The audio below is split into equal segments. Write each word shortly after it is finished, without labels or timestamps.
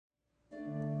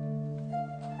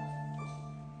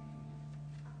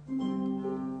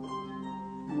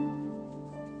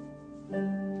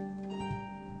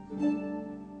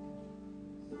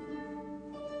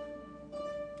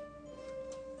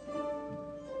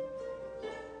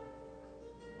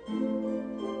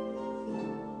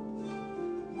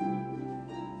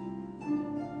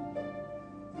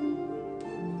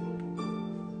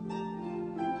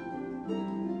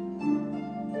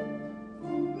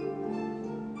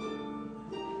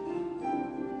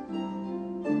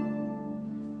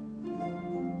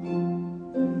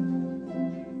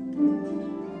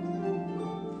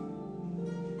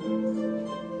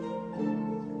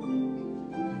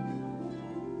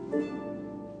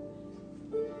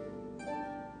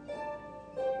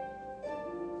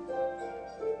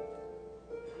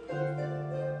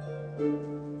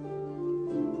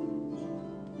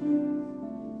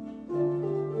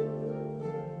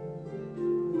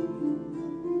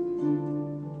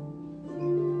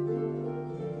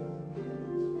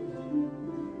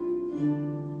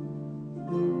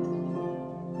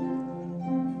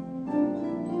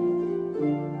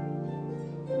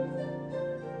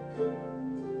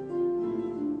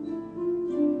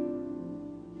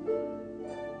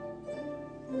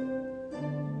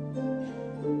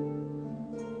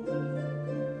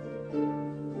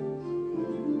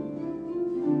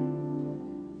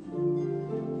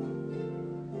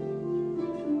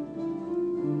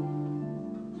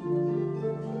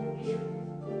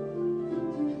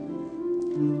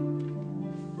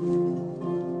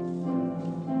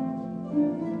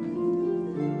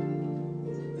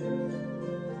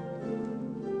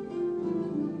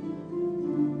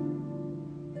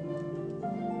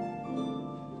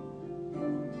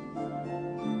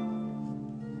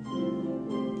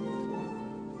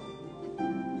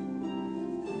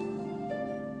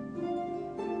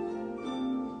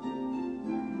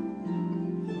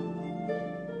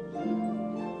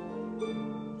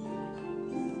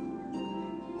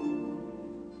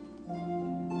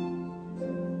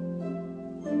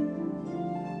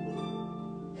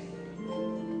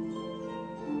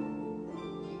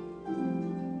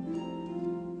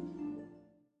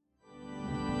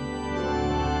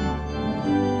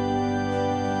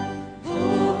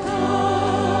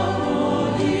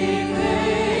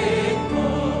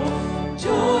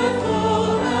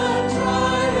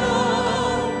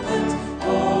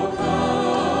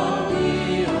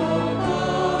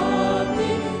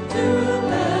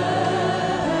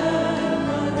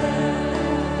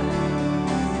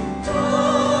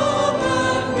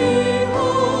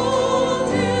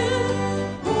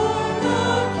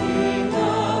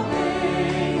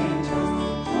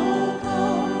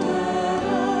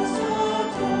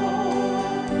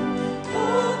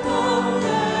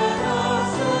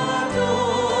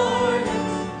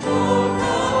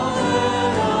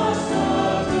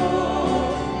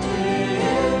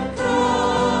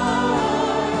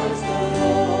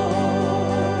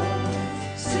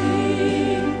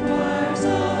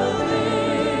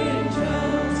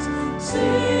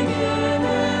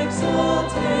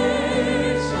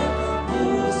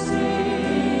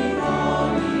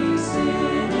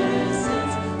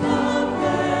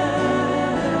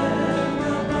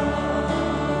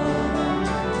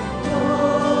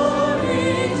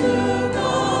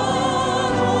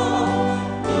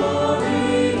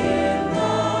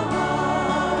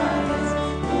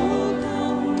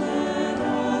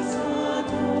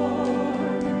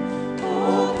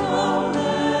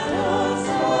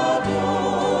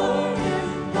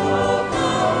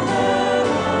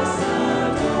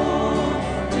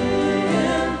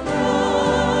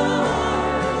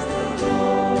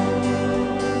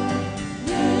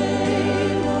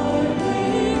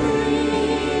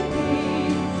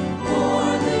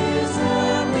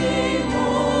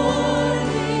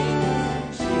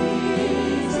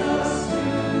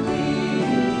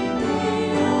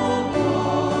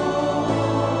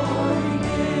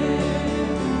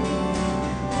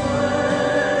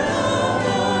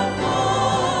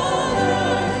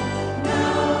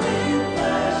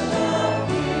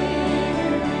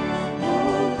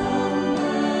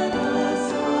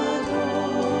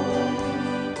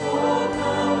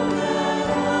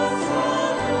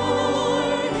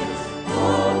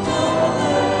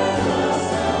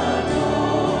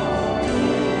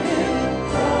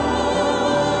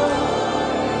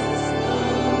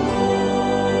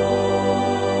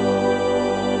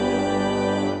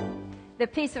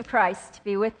peace of Christ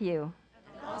be with you.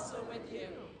 And also with you.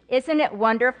 Isn't it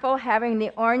wonderful having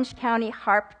the Orange County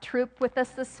Harp Troupe with us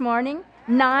this morning?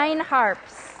 9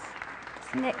 harps.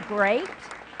 Isn't it great?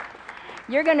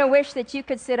 You're going to wish that you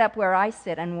could sit up where I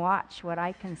sit and watch what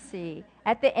I can see.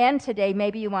 At the end today,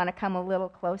 maybe you want to come a little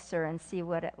closer and see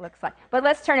what it looks like. But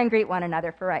let's turn and greet one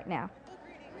another for right now.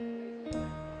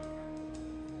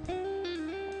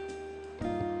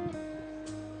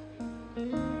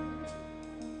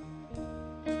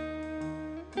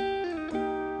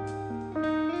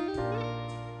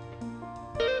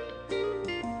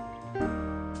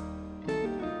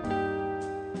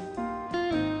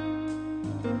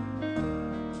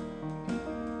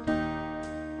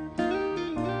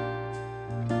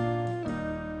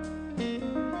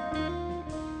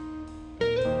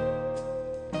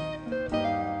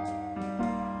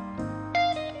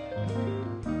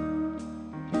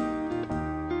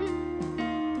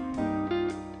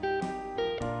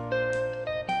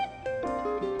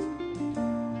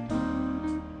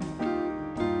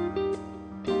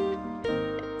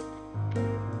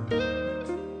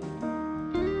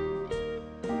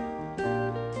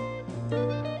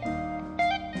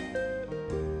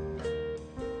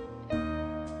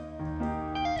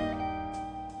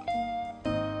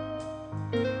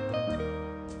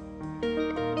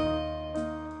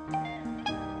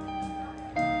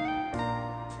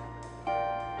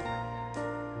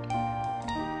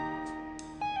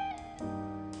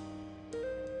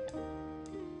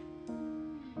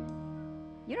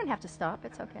 You don't have to stop.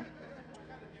 It's okay.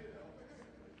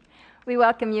 We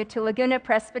welcome you to Laguna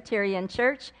Presbyterian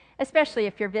Church, especially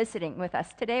if you're visiting with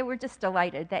us today. We're just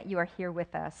delighted that you are here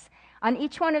with us. On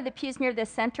each one of the pews near the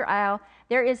center aisle,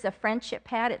 there is a friendship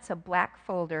pad. It's a black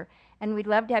folder, and we'd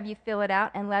love to have you fill it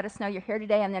out and let us know you're here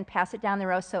today, and then pass it down the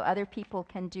row so other people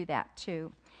can do that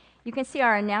too. You can see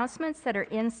our announcements that are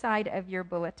inside of your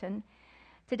bulletin.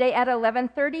 Today at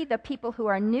 11:30, the people who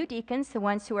are new deacons, the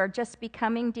ones who are just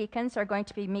becoming deacons, are going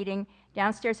to be meeting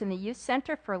downstairs in the youth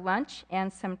center for lunch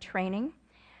and some training.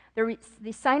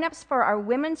 The sign-ups for our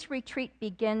women's retreat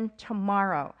begin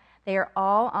tomorrow. They are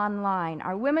all online.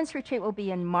 Our women's retreat will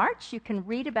be in March. You can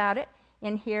read about it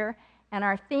in here. And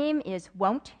our theme is,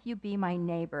 Won't You Be My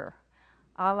Neighbor,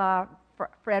 a la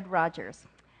Fred Rogers.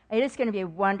 It is going to be a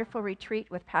wonderful retreat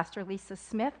with Pastor Lisa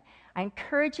Smith. I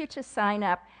encourage you to sign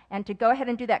up and to go ahead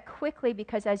and do that quickly,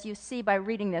 because as you see by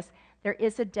reading this, there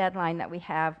is a deadline that we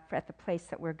have at the place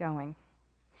that we're going.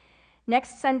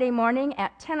 Next Sunday morning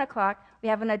at 10 o'clock, we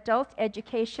have an adult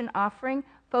education offering.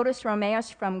 Fotis Romeos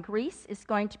from Greece is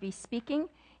going to be speaking.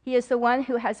 He is the one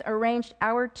who has arranged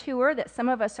our tour that some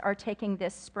of us are taking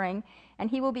this spring, and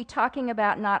he will be talking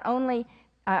about not only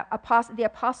the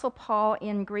Apostle Paul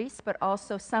in Greece, but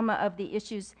also some of the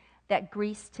issues that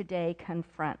Greece today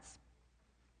confronts.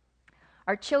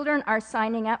 Our children are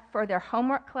signing up for their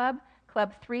homework club,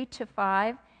 Club 3 to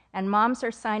 5, and moms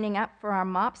are signing up for our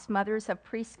MOPS, Mothers of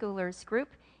Preschoolers group.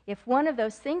 If one of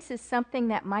those things is something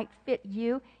that might fit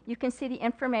you, you can see the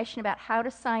information about how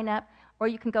to sign up, or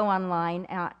you can go online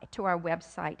to our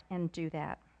website and do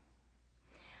that.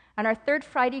 And our third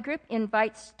Friday group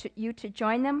invites you to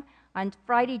join them on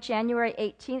Friday, January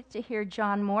 18th, to hear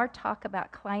John Moore talk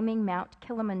about climbing Mount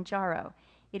Kilimanjaro.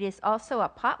 It is also a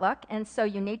potluck, and so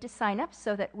you need to sign up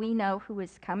so that we know who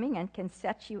is coming and can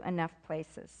set you enough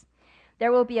places.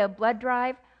 There will be a blood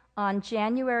drive on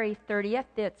January 30th.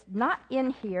 It's not in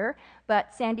here,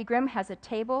 but Sandy Grimm has a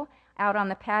table out on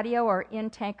the patio or in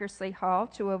Tankersley Hall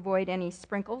to avoid any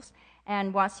sprinkles,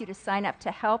 and wants you to sign up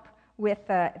to help with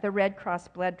the Red Cross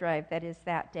blood drive that is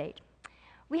that date.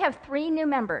 We have 3 new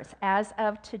members as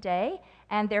of today,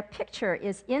 and their picture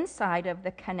is inside of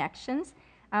the connections.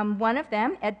 One of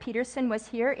them, Ed Peterson, was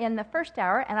here in the first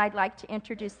hour, and I'd like to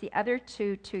introduce the other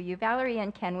 2 to you. Valerie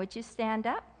and Ken, would you stand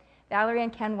up? Valerie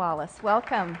and Ken Wallace,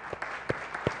 welcome.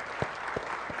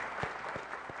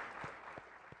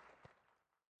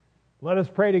 Let us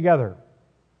pray together.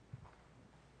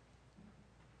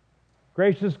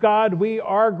 Gracious God, we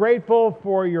are grateful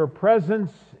for your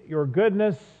presence, your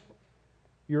goodness,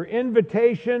 your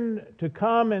invitation to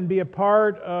come and be a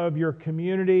part of your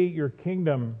community, your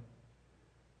kingdom.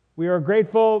 We are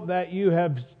grateful that you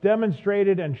have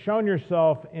demonstrated and shown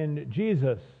yourself in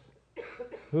Jesus,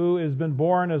 who has been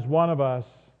born as one of us,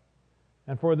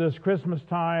 and for this Christmas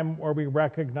time where we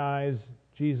recognize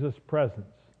Jesus'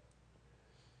 presence.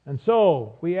 And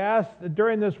so we ask that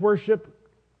during this worship,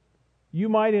 you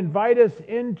might invite us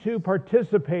into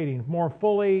participating more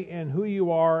fully in who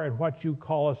you are and what you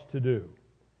call us to do.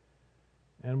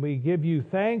 And we give you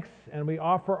thanks and we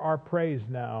offer our praise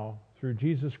now through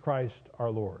Jesus Christ our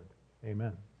Lord.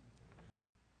 Amen.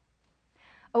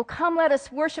 Oh, come, let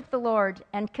us worship the Lord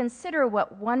and consider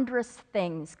what wondrous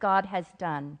things God has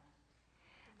done.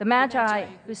 The Magi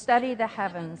who study the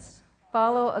heavens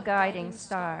follow a guiding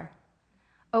star.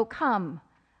 Oh, come,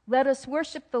 let us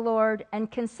worship the Lord and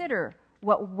consider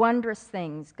what wondrous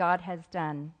things God has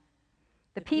done.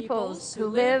 The peoples who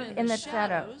live in the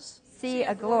shadows see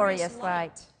a glorious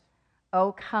light.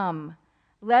 Oh, come,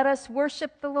 let us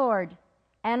worship the Lord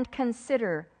and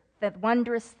consider the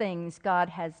wondrous things God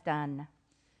has done.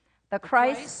 The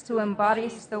Christ who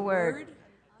embodies the Word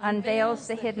unveils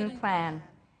the hidden plan,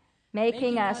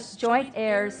 making us joint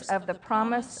heirs of the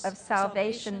promise of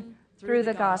salvation through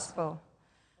the gospel.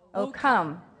 Oh,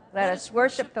 come, let us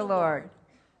worship the Lord,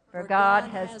 for God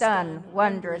has done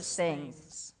wondrous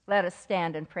things. Let us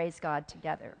stand and praise God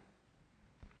together.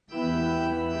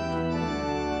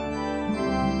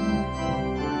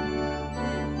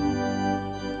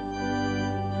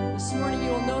 This morning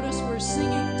you will notice we're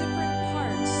singing different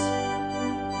parts.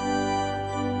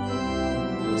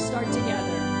 We'll start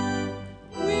together.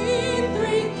 We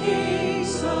three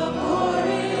kings of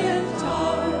Orient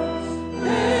are,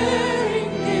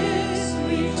 bearing gifts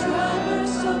we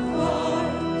traverse afar.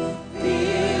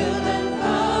 Field and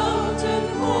fountain,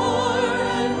 moor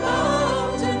and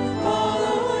mountain,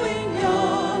 following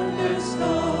yonder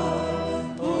star.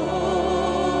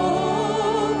 Oh,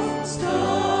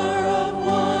 star of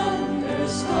wonder,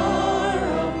 star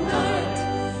of night,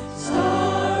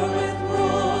 star with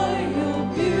royal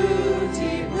beauty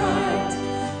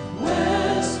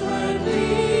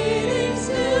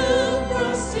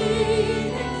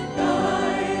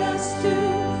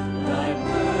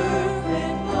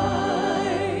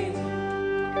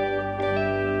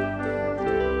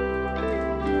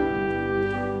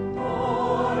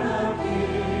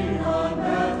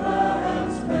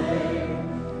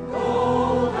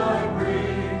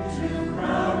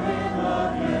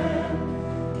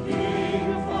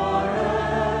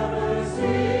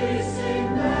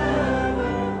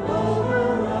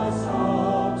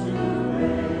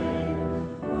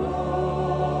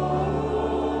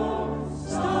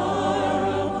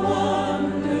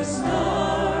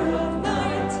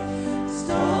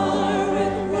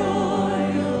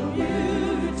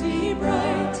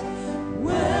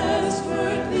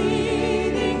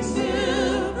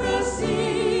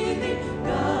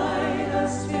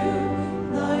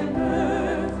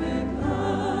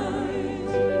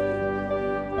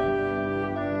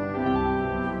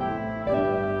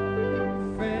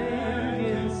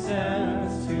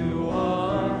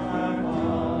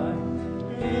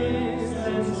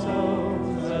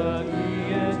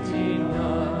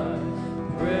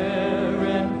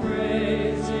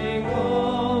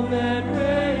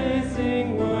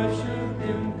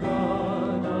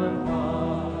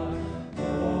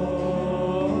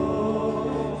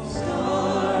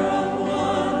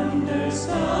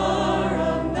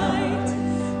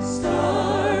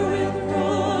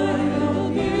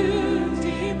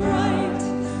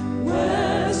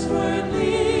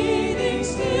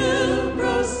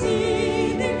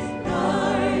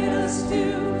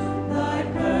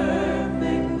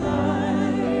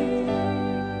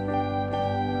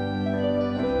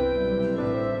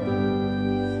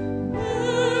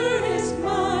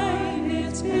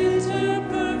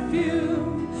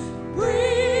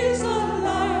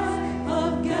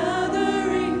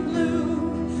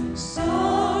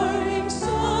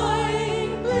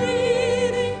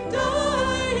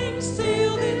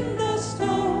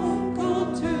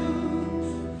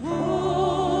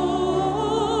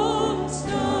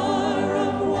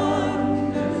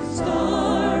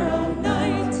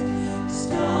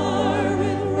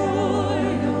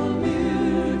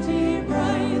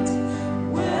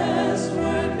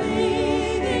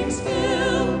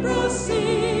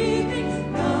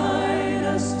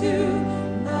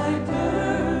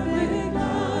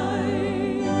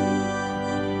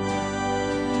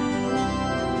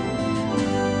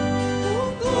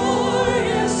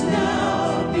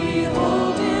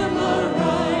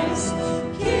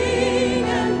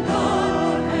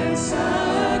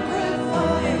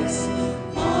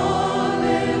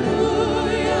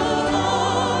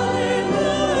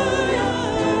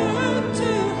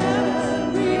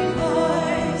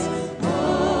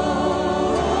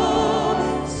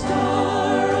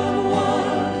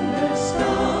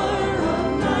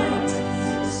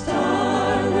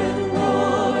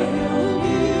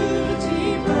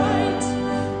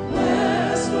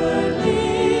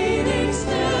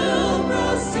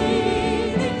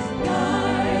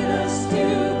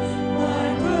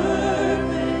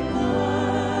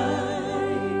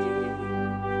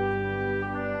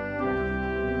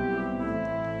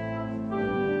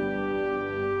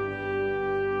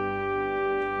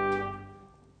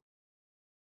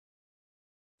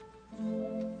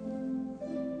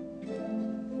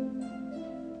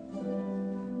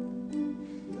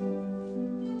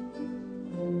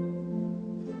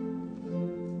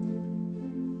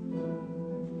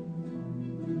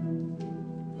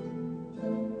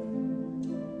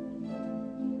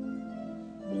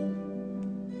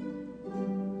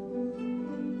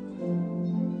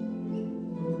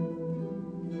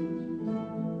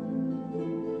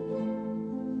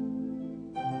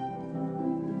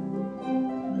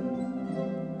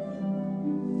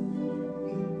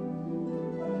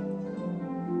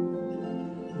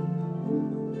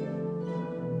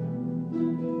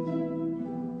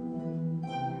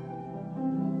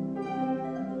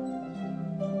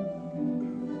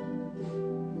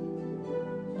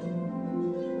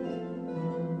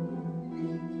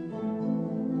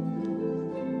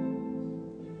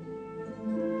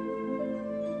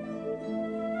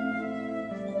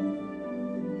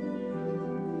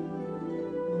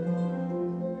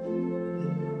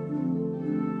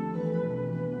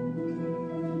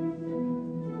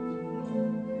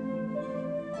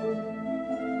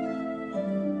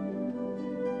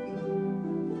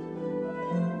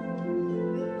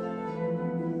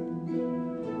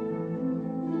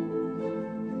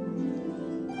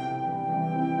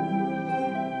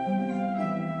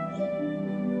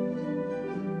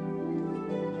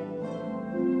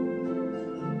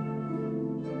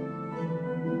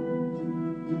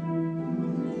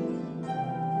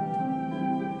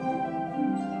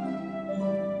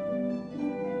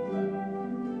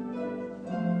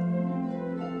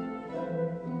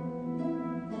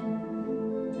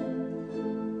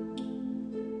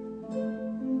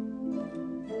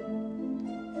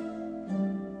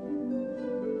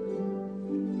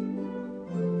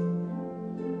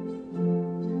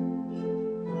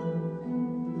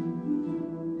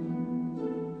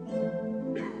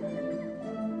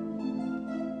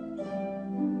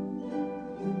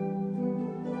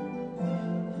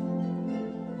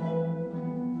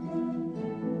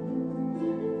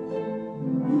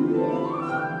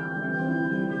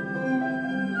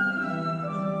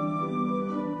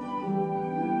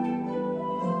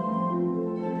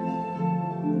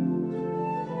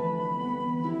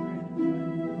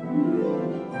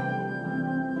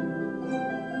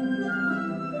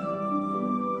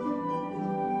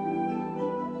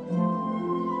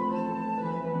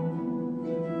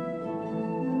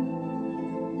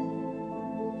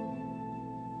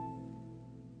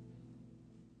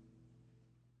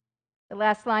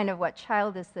last line of What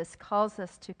Child Is This calls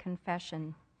us to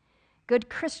confession. Good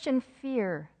Christian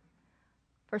fear.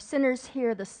 For sinners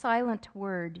here, the silent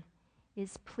word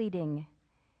is pleading.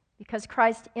 Because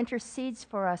Christ intercedes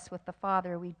for us with the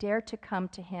Father, we dare to come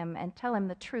to him and tell him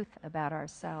the truth about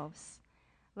ourselves.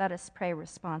 Let us pray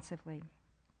responsively.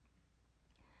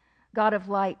 God of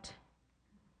light,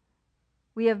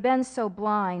 we have been so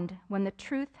blind when the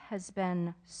truth has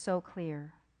been so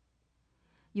clear.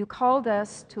 You called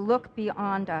us to look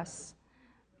beyond us,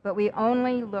 but we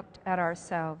only looked at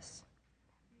ourselves.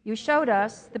 You showed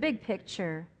us the big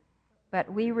picture,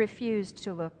 but we refused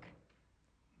to look.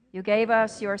 You gave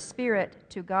us your Spirit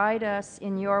to guide us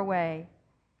in your way,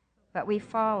 but we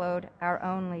followed our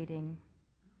own leading.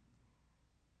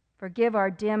 Forgive our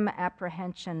dim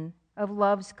apprehension of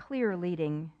love's clear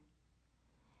leading.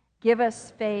 Give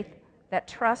us faith that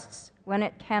trusts when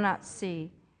it cannot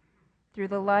see, through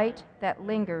the light that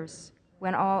lingers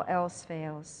when all else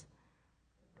fails.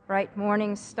 Bright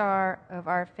morning star of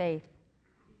our faith,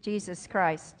 Jesus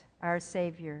Christ, our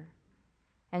Savior.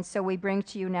 And so we bring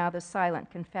to you now the silent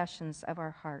confessions of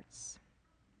our hearts.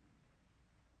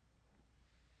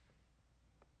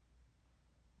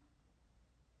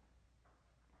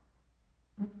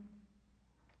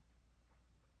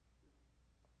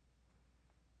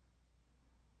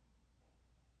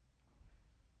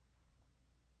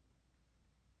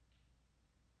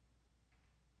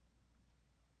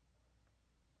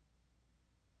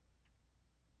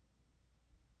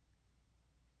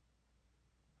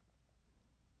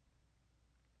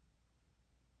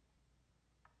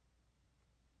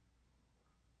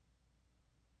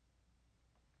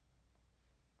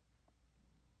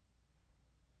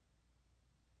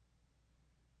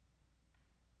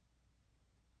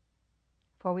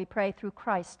 For we pray through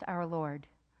Christ our Lord.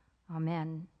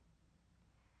 Amen.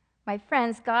 My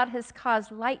friends, God has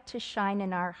caused light to shine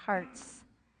in our hearts,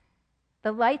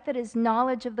 the light that is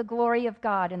knowledge of the glory of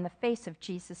God in the face of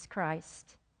Jesus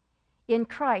Christ. In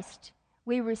Christ,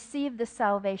 we receive the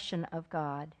salvation of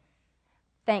God.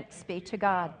 Thanks be to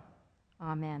God.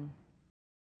 Amen.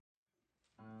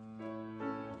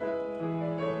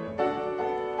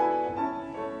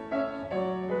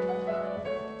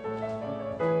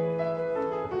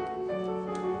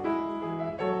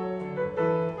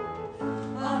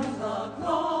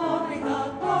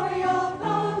 Glory of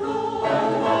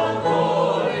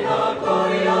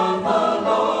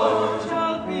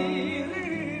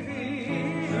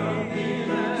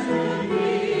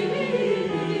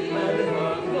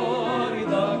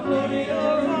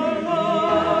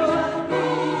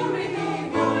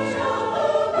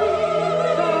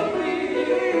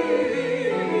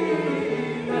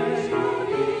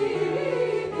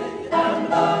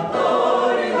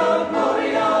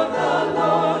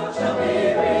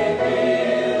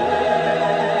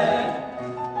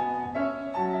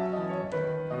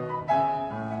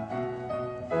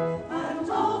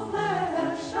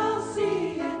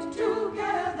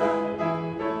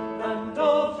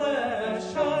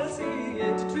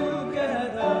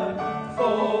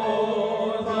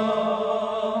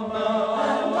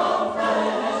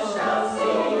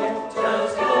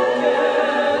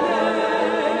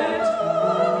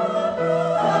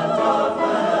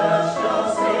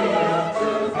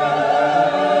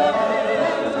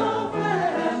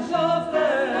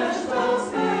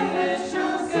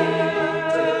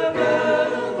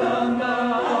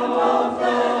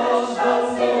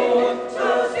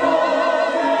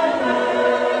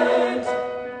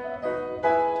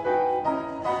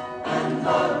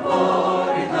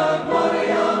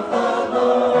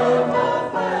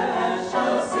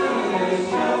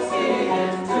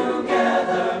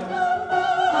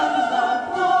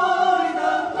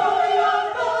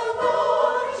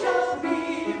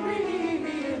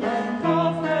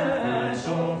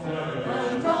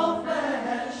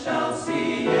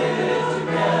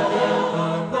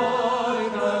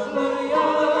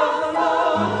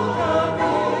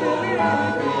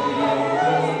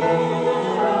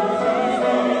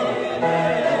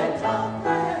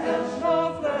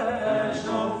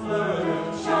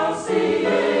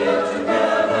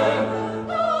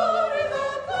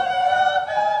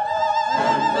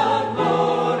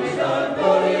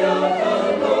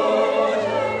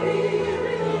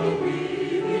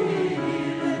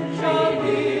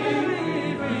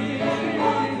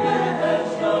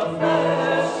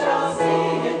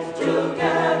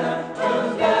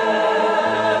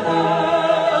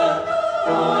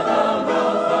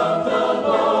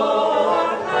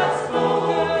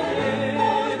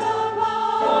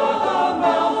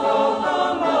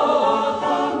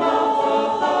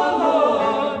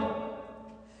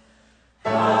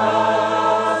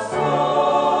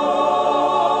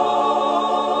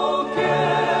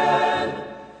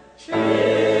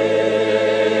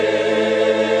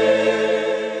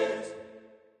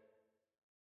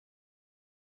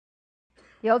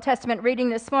The Old Testament reading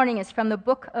this morning is from the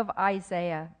book of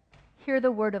Isaiah. Hear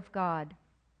the word of God.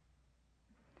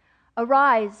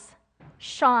 Arise,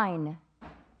 shine,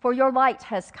 for your light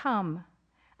has come,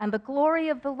 and the glory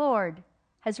of the Lord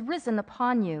has risen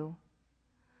upon you.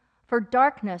 For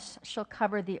darkness shall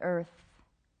cover the earth,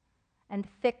 and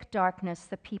thick darkness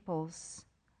the peoples.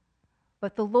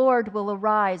 But the Lord will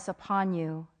arise upon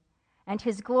you, and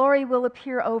his glory will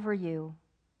appear over you.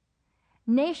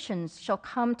 Nations shall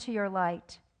come to your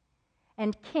light,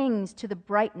 and kings to the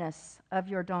brightness of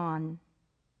your dawn.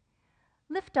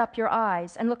 Lift up your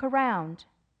eyes and look around.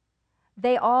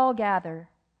 They all gather.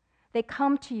 They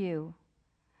come to you.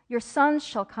 Your sons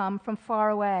shall come from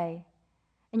far away,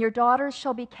 and your daughters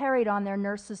shall be carried on their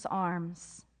nurses'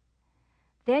 arms.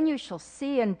 Then you shall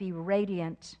see and be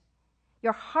radiant.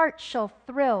 Your heart shall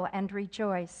thrill and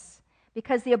rejoice,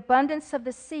 because the abundance of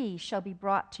the sea shall be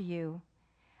brought to you,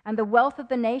 and the wealth of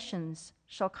the nations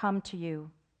shall come to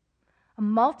you. A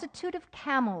multitude of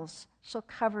camels shall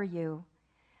cover you,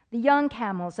 the young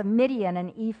camels of Midian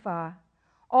and Ephah.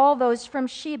 All those from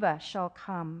Sheba shall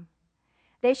come.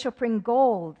 They shall bring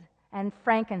gold and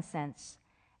frankincense,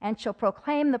 and shall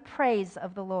proclaim the praise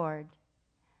of the Lord.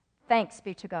 Thanks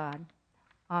be to God.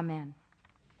 Amen.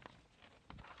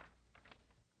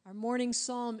 Our morning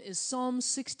psalm is Psalm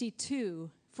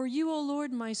 62. For you, O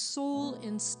Lord, my soul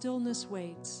in stillness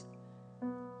waits.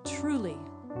 Truly,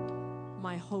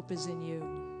 my hope is in you.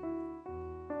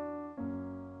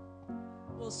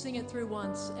 We'll sing it through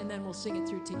once, and then we'll sing it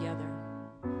through together.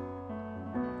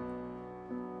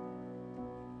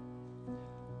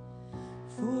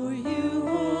 For you,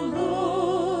 O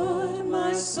Lord,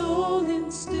 my soul in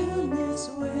stillness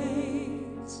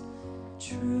waits.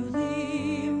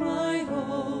 Truly, my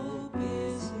hope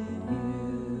is in you.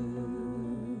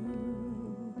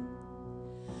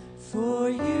 For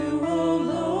you, O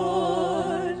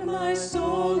Lord, my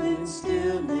soul in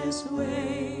stillness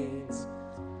waits.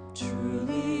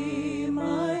 Truly,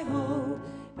 my hope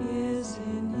is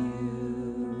in you.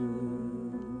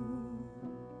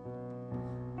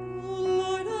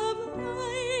 Lord of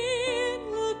light,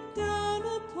 look down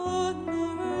upon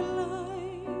our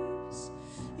lives.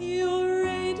 Your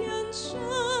radiance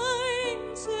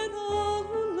shines in all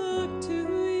who look to you.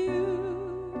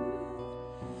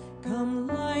 Come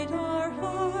light our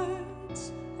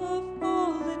hearts of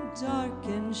all in dark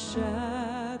and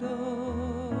shadow.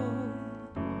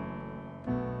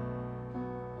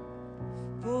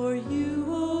 For you,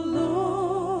 O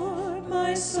Lord,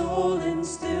 my soul in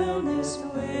stillness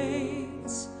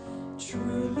waits.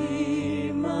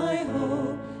 Truly, my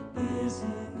hope is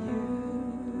in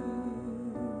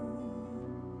you.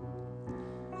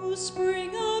 O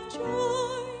spring of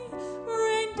joy,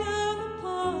 rain down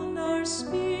upon our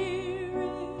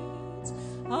spirits.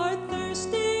 Our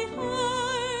thirsty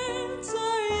hearts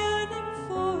are yearning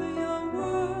for your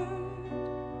word.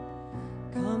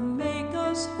 Come make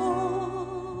us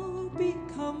whole, be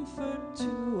comfort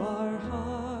to our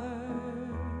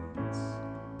hearts.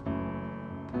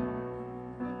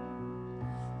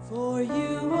 For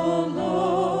you, O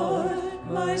Lord,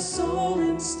 my soul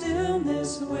in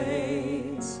stillness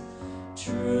waits.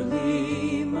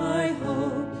 Truly, my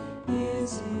hope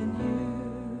is in you.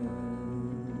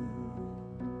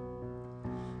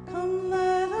 Come,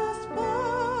 let us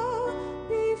bow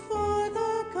before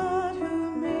the God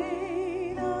who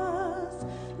made us.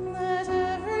 Let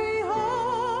every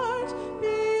heart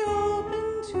be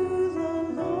open to the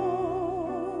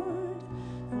Lord.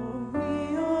 For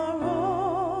we are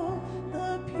all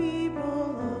the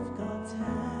people of God's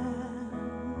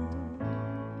hands.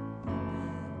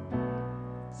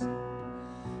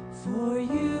 For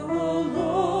you, O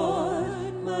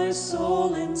Lord, my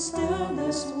soul in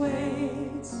stillness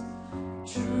waits.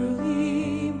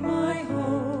 Truly, my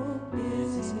hope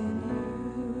is in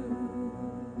you.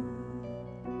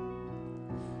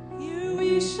 Here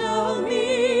we shall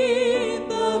meet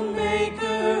the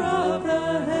Maker of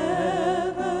the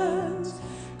heavens,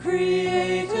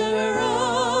 Creator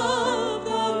of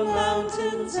the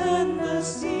mountains and the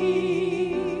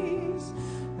seas,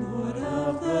 Lord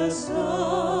of the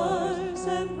stars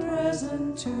and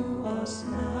present to us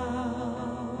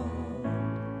now.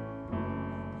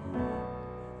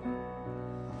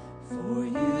 For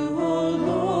you, O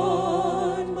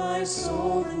Lord, my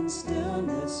soul in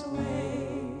stillness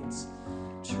waits.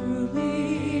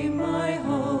 Truly, my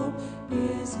hope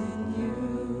is in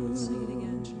you. Sing it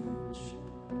again, church.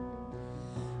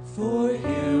 For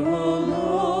you, O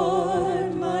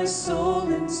Lord, my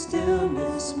soul in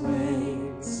stillness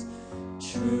waits.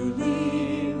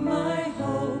 Truly, my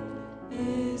hope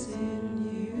is in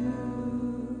you.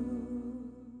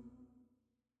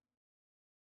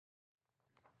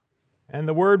 And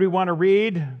the word we want to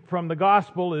read from the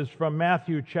Gospel is from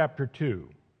Matthew chapter 2.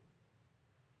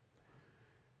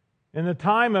 In the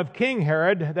time of King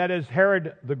Herod, that is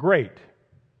Herod the Great,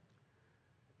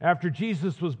 after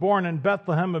Jesus was born in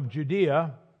Bethlehem of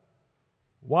Judea,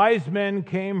 wise men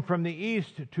came from the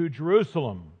east to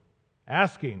Jerusalem,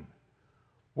 asking,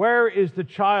 "Where is the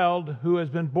child who has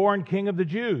been born King of the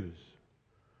Jews?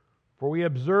 For we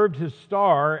observed his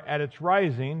star at its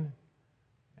rising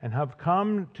and have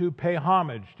come to pay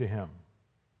homage to him."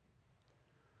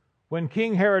 When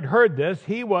King Herod heard this,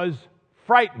 he was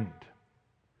frightened,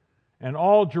 and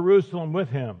all Jerusalem with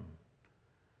him.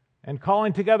 And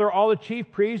calling together all the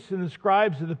chief priests and the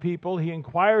scribes of the people, he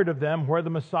inquired of them where the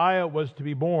Messiah was to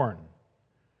be born.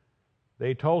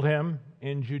 They told him,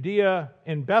 "In Judea,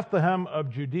 in Bethlehem of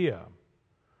Judea.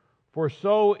 For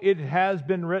so it has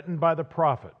been written by the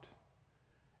prophet,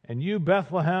 and you,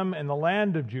 Bethlehem, in the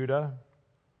land of Judah,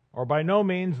 are by no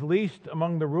means least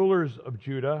among the rulers of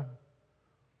Judah,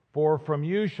 for from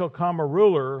you shall come a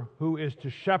ruler who is to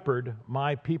shepherd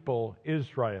my people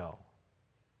Israel."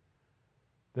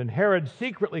 Then Herod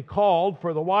secretly called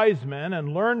for the wise men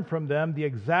and learned from them the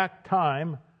exact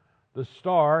time the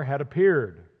star had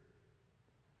appeared.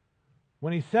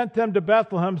 When he sent them to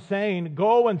Bethlehem, saying,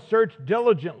 "Go and search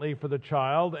diligently for the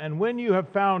child, and when you have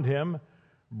found him,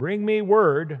 bring me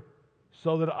word,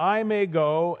 so that I may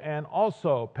go and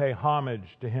also pay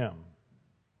homage to him."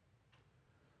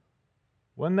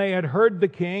 When they had heard the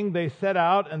king, they set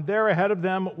out, and there ahead of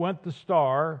them went the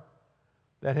star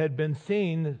that had been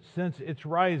seen since its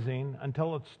rising,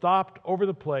 until it stopped over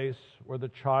the place where the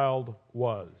child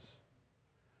was.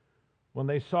 When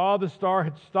they saw the star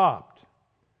had stopped,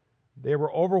 they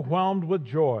were overwhelmed with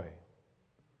joy.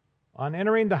 On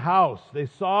entering the house, they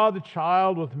saw the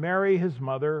child with Mary his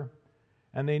mother,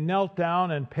 and they knelt down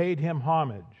and paid him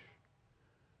homage.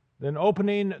 Then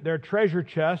opening their treasure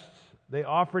chests, they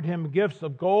offered him gifts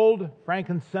of gold,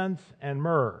 frankincense, and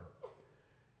myrrh.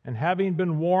 And having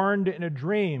been warned in a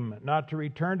dream not to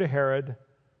return to Herod,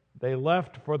 they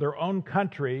left for their own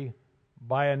country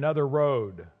by another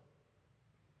road.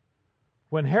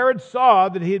 When Herod saw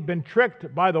that he had been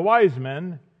tricked by the wise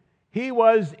men, he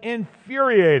was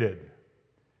infuriated,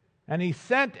 and he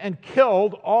sent and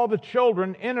killed all the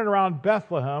children in and around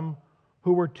Bethlehem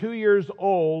who were 2 years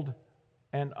old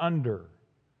and under,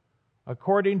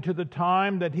 according to the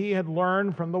time that he had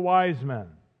learned from the wise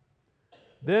men.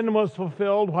 Then was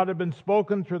fulfilled what had been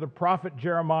spoken through the prophet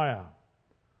Jeremiah.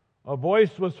 A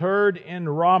voice was heard in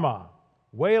Ramah,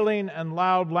 wailing and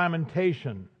loud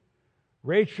lamentation,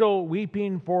 Rachel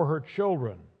weeping for her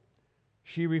children.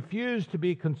 She refused to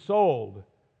be consoled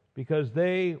because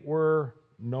they were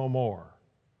no more.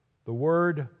 The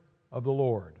word of the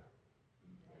Lord.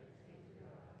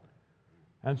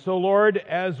 And so, Lord,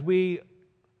 as we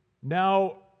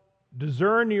now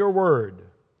discern your word,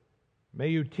 may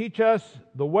you teach us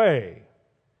the way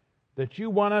that you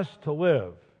want us to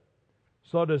live,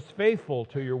 so it is faithful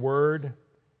to your word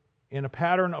in a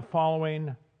pattern of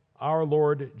following our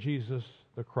Lord Jesus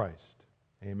the Christ.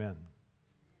 Amen.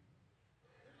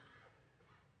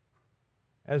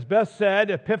 As Beth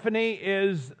said, Epiphany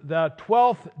is the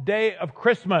 12th day of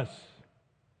Christmas.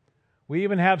 We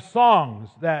even have songs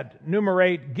that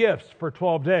enumerate gifts for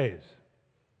 12 days.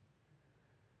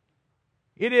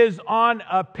 It is on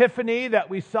Epiphany that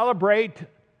we celebrate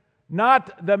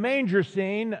not the manger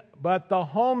scene, but the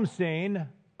home scene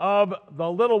of the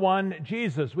little one,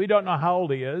 Jesus. We don't know how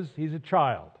old he is. He's a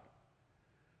child.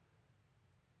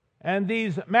 And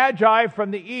these magi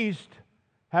from the east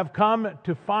have come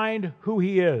to find who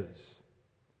he is.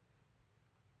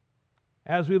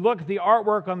 As we look at the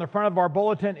artwork on the front of our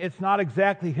bulletin, it's not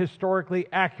exactly historically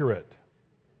accurate.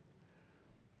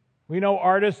 We know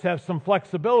artists have some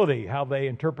flexibility how they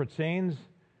interpret scenes.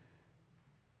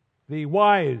 The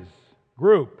wise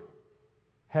group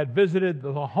had visited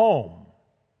the home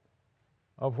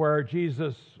of where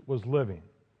Jesus was living.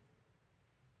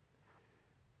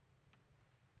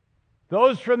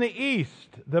 Those from the east,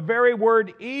 the very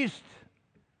word east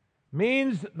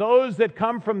means those that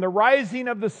come from the rising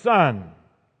of the sun.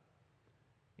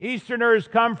 Easterners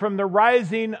come from the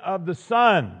rising of the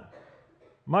sun,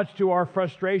 much to our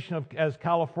frustration as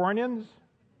Californians.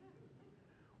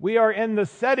 We are in the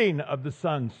setting of the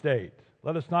sun state.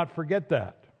 Let us not forget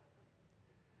that.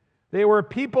 They were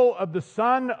people of the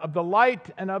sun, of the light,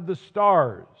 and of the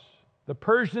stars. The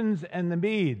Persians and the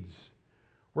Medes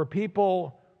were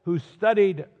people who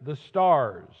studied the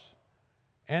stars,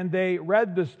 and they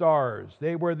read the stars.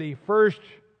 They were the first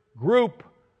group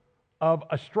of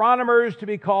astronomers to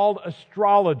be called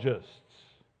astrologists.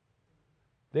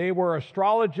 They were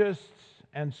astrologists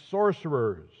and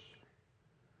sorcerers.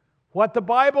 what the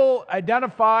Bible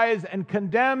identifies and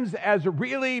condemns as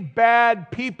really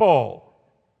bad people.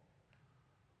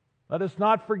 Let us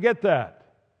not forget that.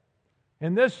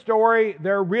 In this story,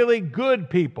 they're really good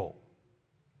people.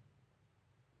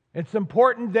 It's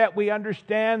important that we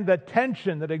understand the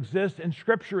tension that exists in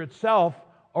Scripture itself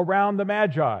around the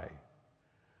Magi.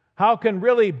 How can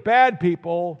really bad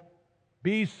people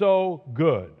be so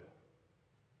good?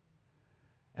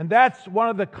 And that's one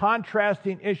of the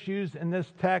contrasting issues in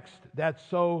this text that's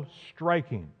so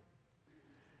striking.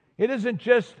 It isn't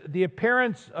just the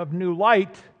appearance of new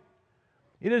light.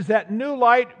 It is that new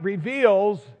light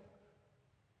reveals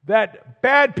that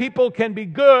bad people can be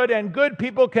good and good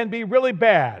people can be really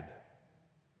bad.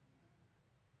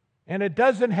 And it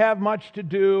doesn't have much to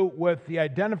do with the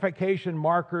identification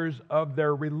markers of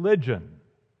their religion.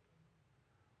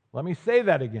 Let me say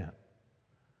that again.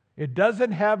 It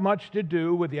doesn't have much to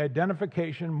do with the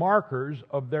identification markers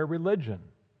of their religion.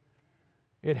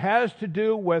 It has to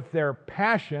do with their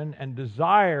passion and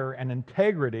desire and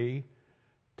integrity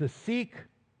to seek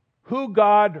who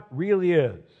God really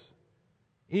is,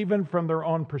 even from their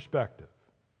own perspective.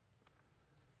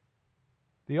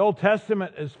 The Old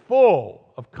Testament is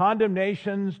full of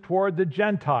condemnations toward the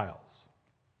Gentiles.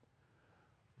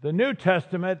 The New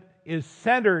Testament is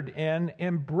centered in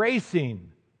embracing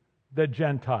the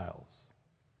Gentiles.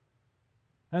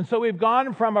 And so we've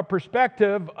gone from a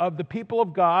perspective of the people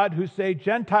of God who say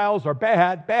Gentiles are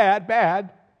bad, bad,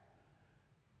 bad,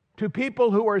 to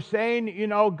people who are saying, you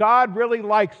know, God really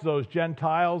likes those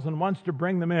Gentiles and wants to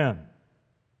bring them in.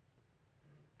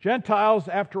 Gentiles,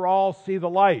 after all, see the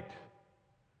light.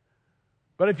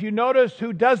 But if you notice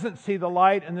who doesn't see the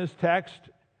light in this text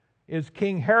is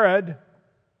King Herod,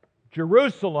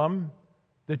 Jerusalem,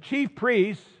 the chief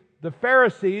priests, the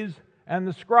Pharisees, and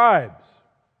the scribes.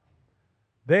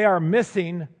 They are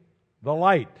missing the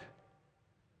light.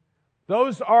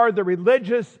 Those are the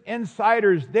religious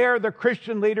insiders. They're the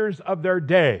Christian leaders of their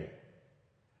day.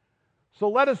 So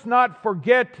let us not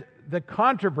forget the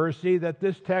controversy that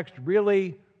this text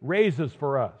really raises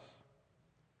for us.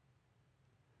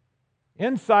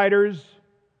 Insiders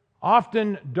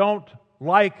often don't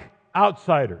like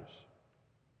outsiders.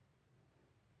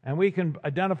 And we can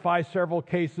identify several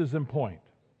cases in point.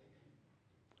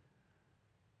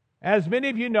 As many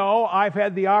of you know, I've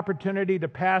had the opportunity to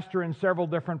pastor in several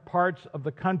different parts of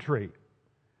the country.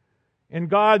 In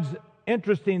God's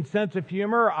interesting sense of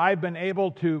humor, I've been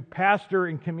able to pastor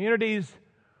in communities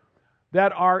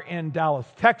that are in Dallas,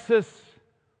 Texas,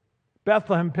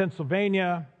 Bethlehem,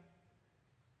 Pennsylvania,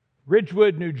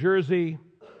 Ridgewood, New Jersey,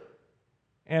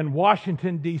 and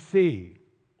Washington, D.C.,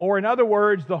 or in other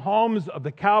words, the homes of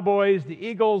the Cowboys, the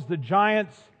Eagles, the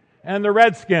Giants, and the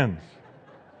Redskins.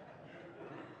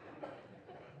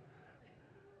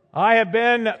 I have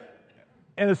been,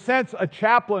 in a sense, a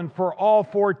chaplain for all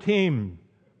four team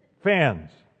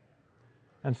fans.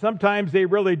 And sometimes they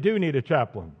really do need a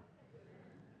chaplain.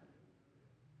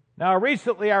 Now,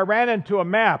 recently I ran into a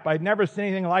map. I'd never seen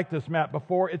anything like this map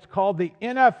before. It's called the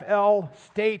NFL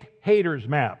State Haters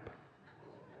Map.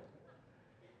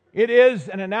 It is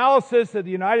an analysis of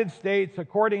the United States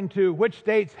according to which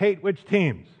states hate which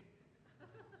teams.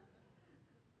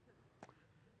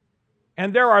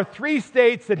 And there are 3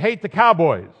 states that hate the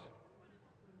Cowboys.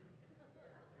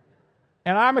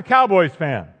 And I'm a Cowboys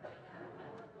fan.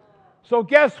 So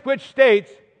guess which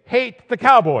states hate the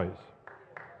Cowboys?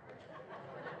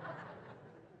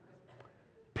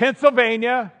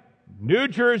 Pennsylvania, New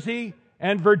Jersey,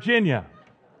 and Virginia.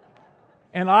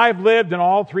 And I've lived in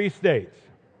all 3 states.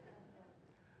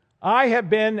 I have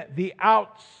been the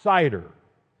outsider,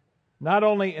 not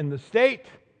only in the state,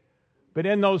 but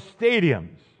in those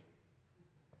stadiums.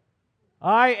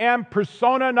 I am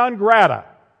persona non grata.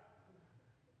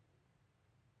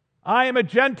 I am a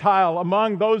Gentile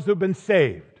among those who've been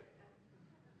saved.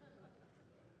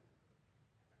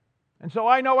 And so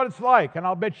I know what it's like, and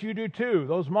I'll bet you do too.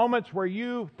 Those moments where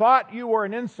you thought you were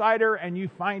an insider and you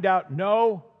find out,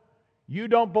 no, you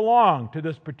don't belong to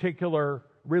this particular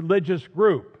religious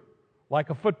group, like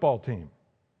a football team.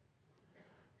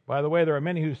 By the way, there are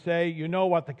many who say, you know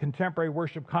what the contemporary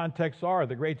worship contexts are,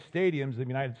 the great stadiums of the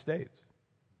United States.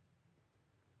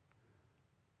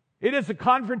 It is a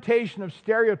confrontation of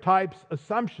stereotypes,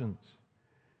 assumptions,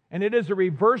 and it is a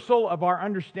reversal of our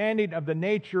understanding of the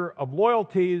nature of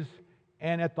loyalties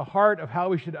and at the heart of how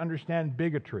we should understand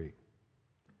bigotry.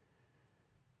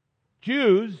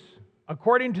 Jews,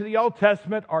 according to the Old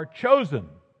Testament, are chosen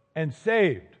and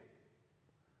saved.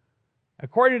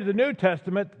 According to the New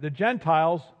Testament, the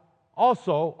Gentiles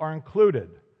also are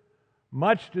included,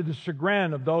 much to the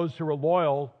chagrin of those who are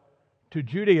loyal to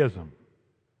Judaism.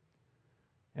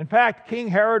 In fact, King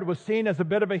Herod was seen as a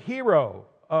bit of a hero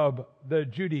of the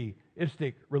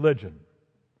Judaistic religion.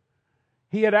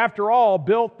 He had, after all,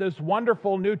 built this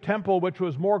wonderful new temple which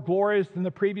was more glorious than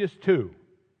the previous two.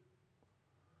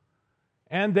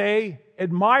 And they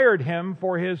admired him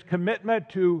for his commitment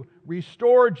to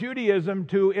restore Judaism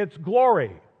to its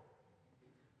glory.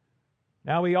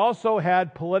 Now, he also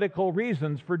had political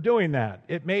reasons for doing that.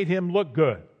 It made him look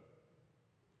good.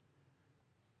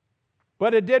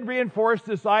 But it did reinforce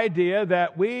this idea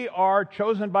that we are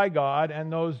chosen by God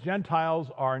and those Gentiles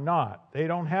are not. They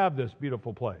don't have this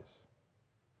beautiful place.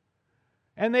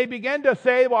 And they began to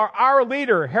say, well, our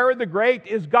leader, Herod the Great,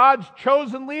 is God's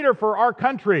chosen leader for our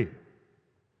country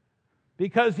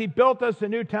because he built us a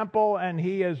new temple and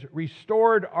he has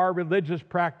restored our religious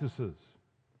practices.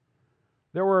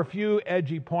 There were a few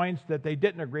edgy points that they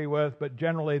didn't agree with, but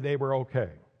generally they were okay.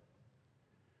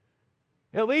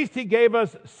 At least he gave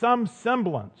us some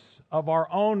semblance of our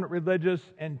own religious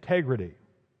integrity.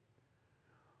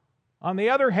 On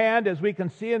the other hand, as we can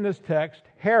see in this text,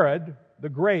 Herod the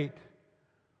Great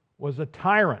was a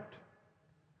tyrant.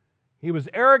 He was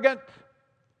arrogant.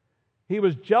 He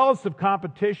was jealous of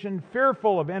competition,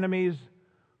 fearful of enemies,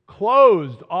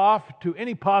 closed off to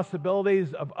any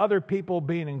possibilities of other people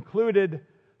being included,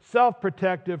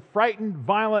 self-protective, frightened,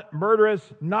 violent, murderous,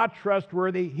 not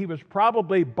trustworthy. He was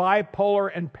probably bipolar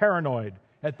and paranoid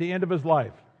at the end of his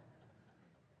life.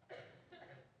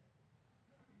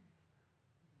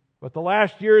 But the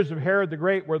last years of Herod the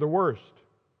Great were the worst.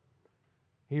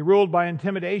 He ruled by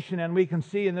intimidation, and we can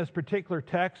see in this particular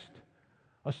text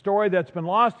a story that's been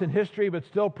lost in history but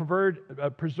still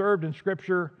preserved in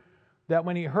Scripture, that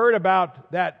when he heard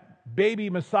about that baby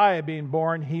Messiah being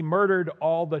born, he murdered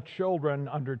all the children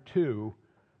under 2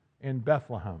 in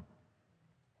Bethlehem.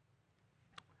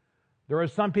 There are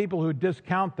some people who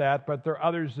discount that, but there are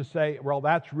others who say, well,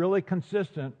 that's really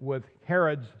consistent with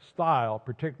Herod's style,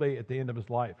 particularly at the end of his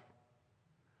life.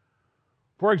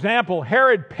 For example,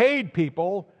 Herod paid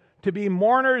people to be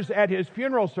mourners at his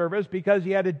funeral service because he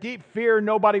had a deep fear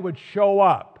nobody would show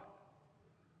up.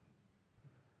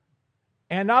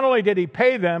 And not only did he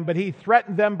pay them, but he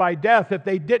threatened them by death if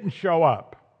they didn't show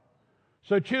up.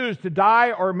 So choose to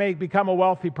die or become a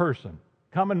wealthy person.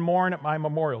 Come and mourn at my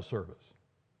memorial service.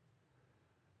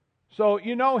 So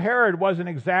you know Herod wasn't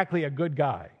exactly a good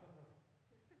guy.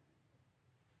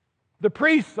 The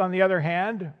priests, on the other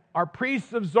hand, are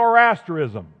priests of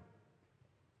Zoroastrianism.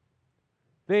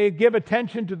 They give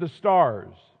attention to the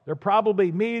stars. They're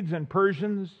probably Medes and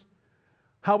Persians.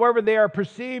 However, they are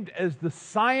perceived as the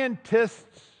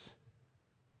scientists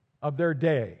of their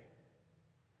day.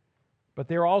 But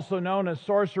they are also known as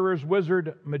sorcerers, wizards,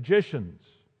 magicians.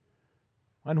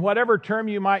 And whatever term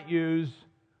you might use,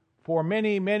 for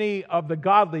many, many of the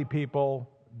godly people,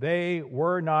 they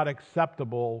were not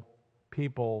acceptable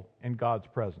people in God's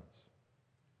presence.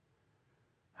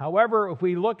 However, if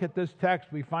we look at this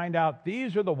text, we find out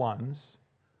these are the ones,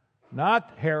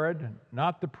 not Herod,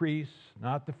 not the priests,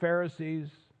 not the Pharisees,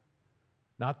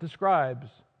 not the scribes,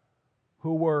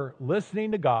 who were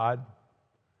listening to God,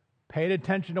 paid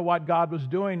attention to what God was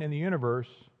doing in the universe.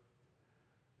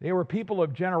 They were people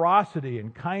of generosity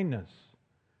and kindness.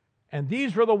 And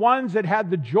these were the ones that had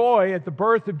the joy at the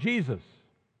birth of Jesus.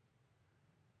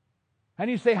 And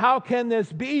you say, how can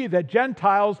this be that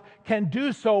Gentiles can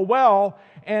do so well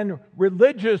and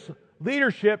religious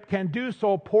leadership can do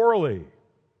so poorly?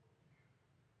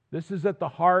 This is at the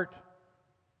heart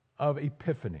of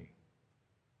Epiphany.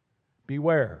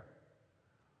 Beware.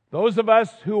 Those of us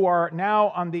who are now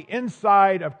on the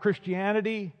inside of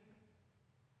Christianity,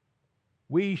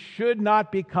 we should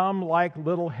not become like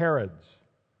little Herods.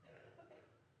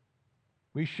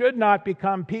 We should not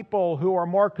become people who are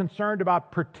more concerned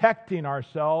about protecting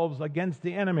ourselves against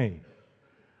the enemy.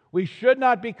 We should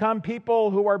not become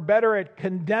people who are better at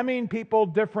condemning people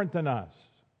different than us.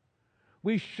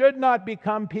 We should not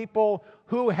become people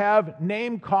who have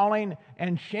name-calling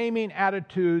and shaming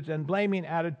attitudes and blaming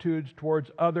attitudes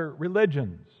towards other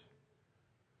religions.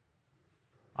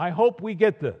 I hope we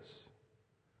get this.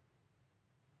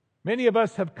 Many of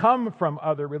us have come from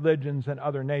other religions and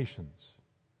other nations.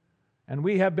 And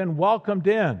we have been welcomed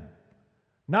in,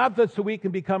 not that so we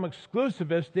can become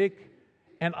exclusivistic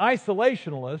and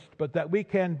isolationalist, but that we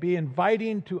can be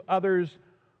inviting to others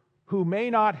who may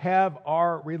not have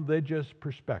our religious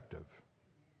perspective,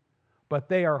 but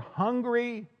they are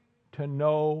hungry to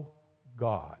know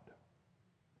God.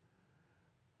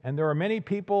 And there are many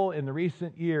people in the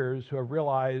recent years who have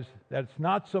realized that it's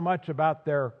not so much about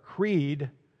their creed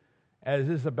as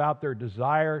it is about their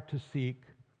desire to seek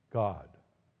God.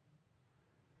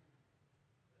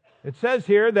 It says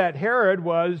here that Herod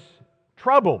was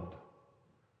troubled.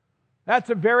 That's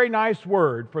a very nice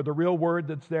word for the real word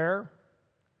that's there.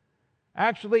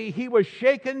 Actually, he was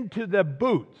shaken to the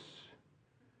boots.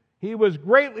 He was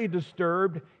greatly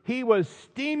disturbed. He was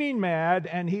steaming mad,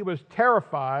 and he was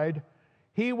terrified.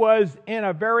 He was in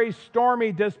a very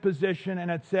stormy disposition, and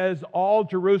it says all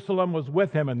Jerusalem was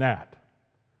with him in that.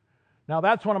 Now,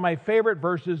 that's one of my favorite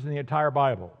verses in the entire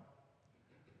Bible.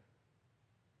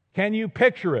 Can you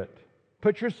picture it?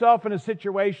 Put yourself in a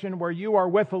situation where you are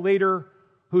with a leader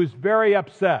who's very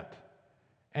upset,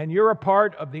 and you're a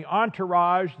part of the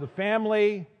entourage, the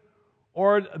family,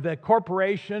 or the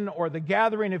corporation, or the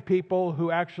gathering of people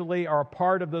who actually are a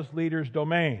part of this leader's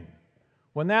domain.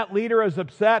 When that leader is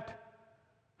upset,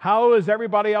 how is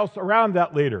everybody else around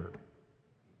that leader?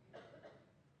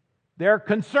 They're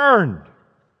concerned.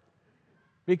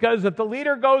 Because if the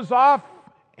leader goes off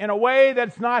in a way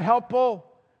that's not helpful,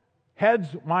 heads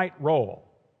might roll.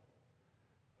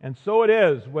 And so it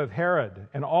is with Herod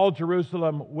and all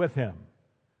Jerusalem with him.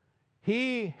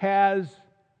 He has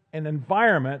an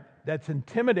environment that's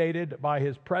intimidated by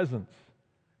his presence.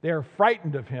 They are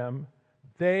frightened of him.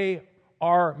 They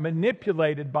are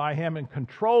manipulated by him and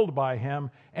controlled by him.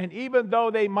 And even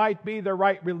though they might be the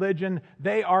right religion,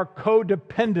 they are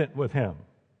codependent with him.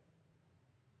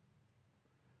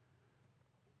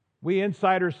 We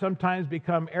insiders sometimes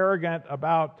become arrogant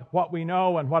about what we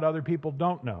know and what other people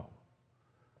don't know.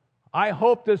 I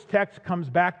hope this text comes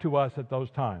back to us at those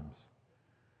times,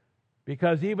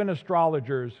 because even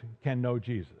astrologers can know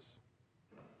Jesus.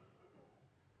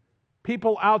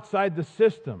 People outside the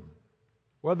system,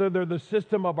 whether they're the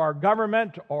system of our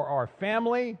government or our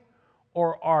family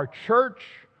or our church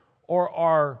or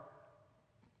our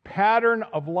pattern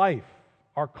of life,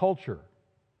 our culture,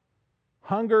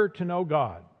 hunger to know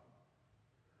God.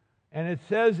 And it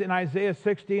says in Isaiah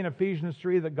 60 and Ephesians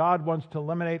 3 that God wants to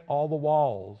eliminate all the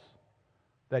walls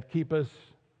that keep us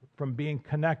from being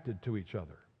connected to each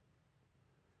other.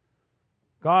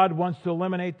 God wants to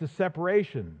eliminate the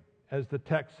separation, as the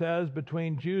text says,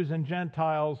 between Jews and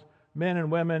Gentiles, men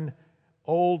and women,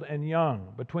 old and young,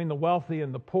 between the wealthy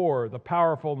and the poor, the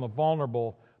powerful and the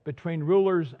vulnerable, between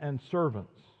rulers and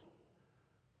servants.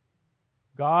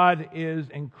 God is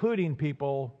including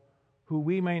people who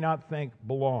we may not think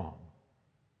belong.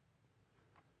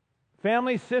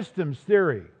 Family systems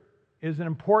theory is an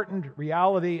important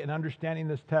reality in understanding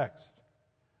this text.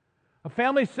 A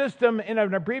family system, in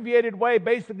an abbreviated way,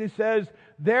 basically says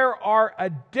there are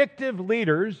addictive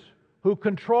leaders who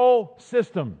control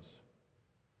systems.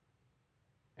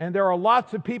 And there are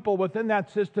lots of people within that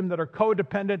system that are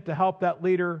codependent to help that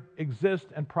leader exist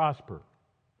and prosper.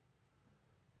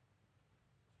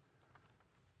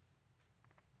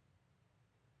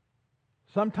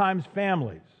 Sometimes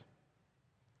families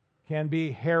can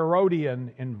be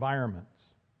Herodian environments.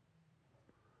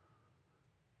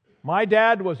 My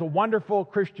dad was a wonderful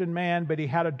Christian man, but he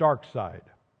had a dark side.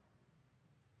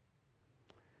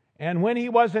 And when he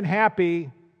wasn't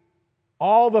happy,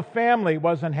 all the family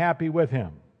wasn't happy with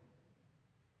him.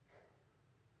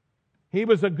 He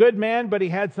was a good man, but he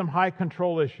had some high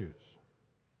control issues.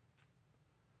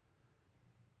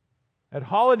 At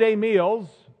holiday meals,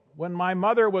 when my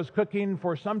mother was cooking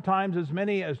for sometimes as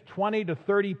many as 20 to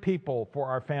 30 people for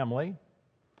our family,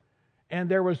 and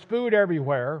there was food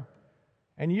everywhere,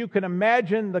 and you can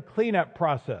imagine the cleanup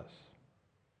process.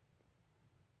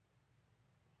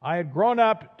 I had grown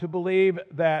up to believe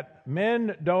that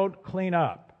men don't clean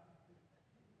up,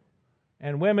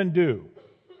 and women do.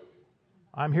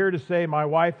 I'm here to say my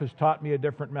wife has taught me a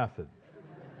different method.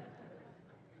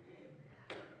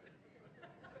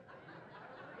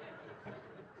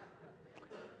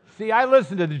 See, I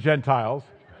listen to the Gentiles.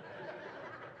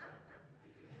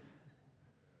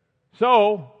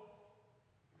 So,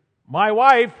 my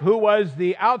wife, who was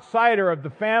the outsider of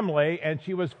the family, and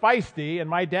she was feisty, and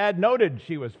my dad noted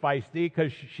she was feisty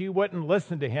because she wouldn't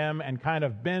listen to him and kind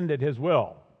of bend at his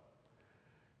will.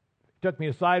 He took me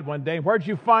aside one day. Where'd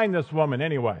you find this woman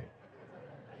anyway?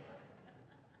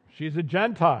 She's a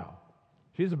Gentile.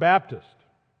 She's a Baptist.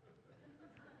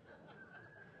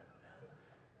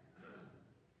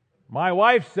 My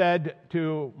wife said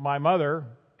to my mother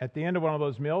at the end of one of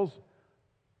those meals,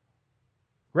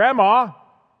 "Grandma,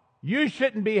 you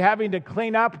shouldn't be having to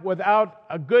clean up without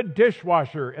a good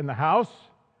dishwasher in the house,"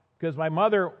 because my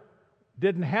mother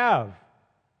didn't have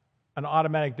an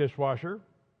automatic dishwasher.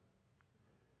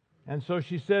 And so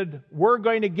she said, "We're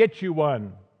going to get you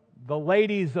one, the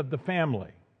ladies of the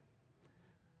family."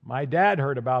 My dad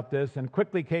heard about this and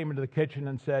quickly came into the kitchen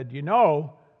and said, "You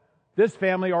know, this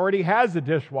family already has a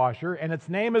dishwasher, and its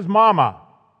name is Mama."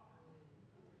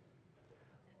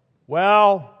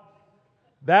 Well,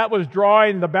 That was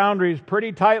drawing the boundaries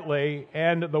pretty tightly,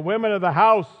 and the women of the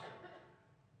house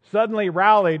suddenly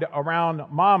rallied around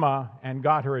Mama and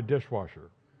got her a dishwasher.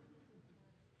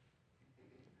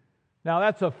 Now,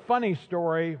 that's a funny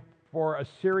story for a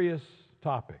serious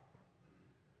topic.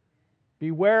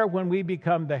 Beware when we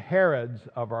become the Herods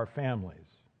of our families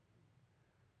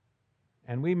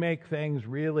and we make things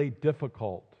really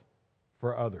difficult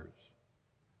for others.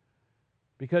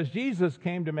 Because Jesus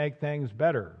came to make things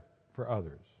better for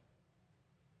others.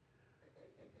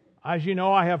 As you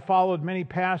know, I have followed many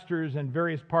pastors in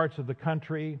various parts of the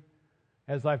country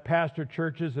as I've pastored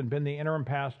churches and been the interim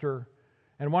pastor.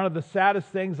 And one of the saddest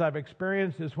things I've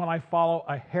experienced is when I follow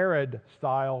a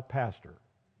Herod-style pastor.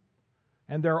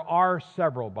 And there are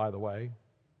several, by the way.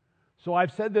 So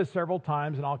I've said this several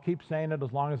times, and I'll keep saying it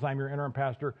as long as I'm your interim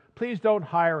pastor. Please don't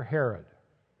hire Herod.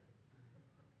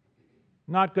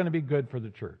 Not going to be good for the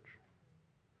church.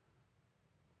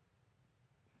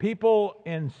 People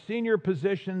in senior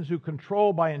positions who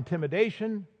control by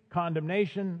intimidation,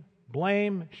 condemnation,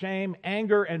 blame, shame,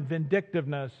 anger, and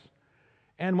vindictiveness.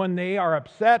 And when they are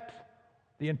upset,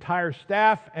 the entire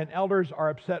staff and elders are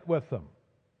upset with them.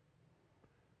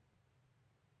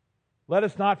 Let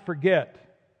us not forget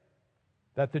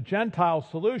that the Gentile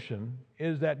solution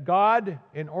is that God,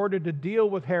 in order to deal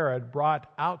with Herod,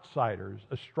 brought outsiders,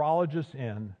 astrologists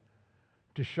in,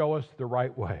 to show us the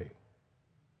right way.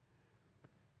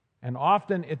 And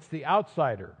often it's the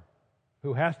outsider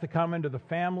who has to come into the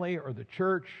family or the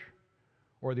church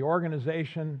or the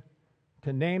organization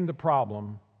to name the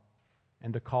problem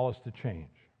and to call us to change.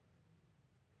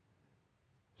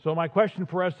 So my question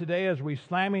for us today is, are we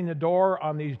slamming the door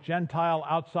on these Gentile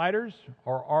outsiders,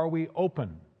 or are we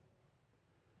open?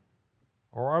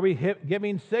 Or are we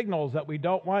giving signals that we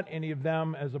don't want any of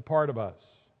them as a part of us?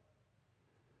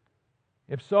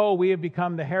 If so, we have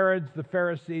become the Herods, the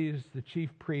Pharisees, the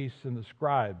chief priests, and the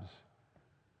scribes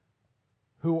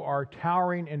who are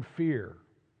towering in fear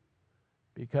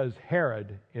because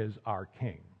Herod is our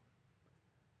king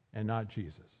and not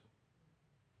Jesus.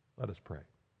 Let us pray.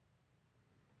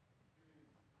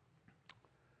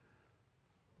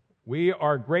 We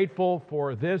are grateful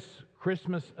for this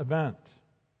Christmas event,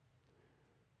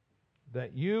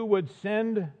 that you would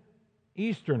send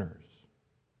Easterners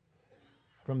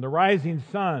from the rising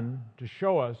sun to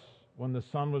show us when the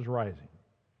sun was rising.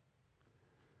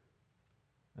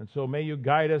 And so may you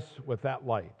guide us with that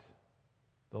light,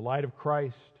 the light of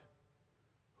Christ,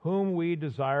 whom we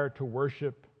desire to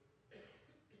worship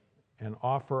and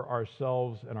offer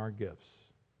ourselves and our gifts.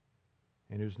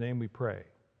 In whose name we pray.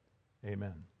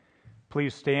 Amen.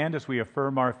 Please stand as we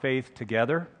affirm our faith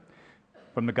together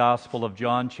from the Gospel of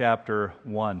John, chapter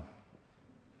 1.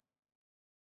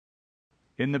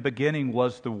 In the beginning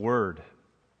was the Word,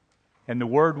 and the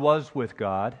Word was with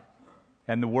God,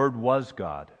 and the Word was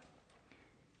God.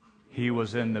 He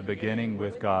was in the beginning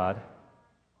with God.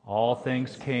 All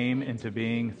things came into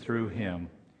being through Him,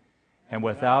 and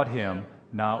without Him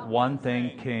not one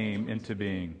thing came into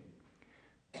being.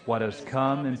 What has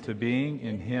come into being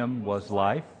in Him was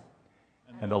life,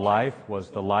 and the life was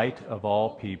the light of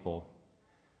all people.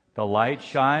 The light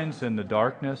shines in the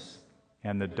darkness,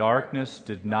 and the darkness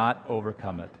did not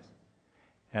overcome it.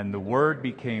 And the Word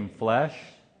became flesh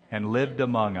and lived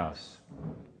among us.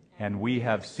 And we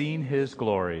have seen His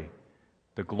glory,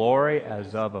 the glory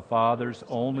as of a Father's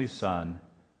only Son,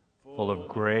 full of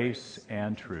grace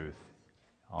and truth.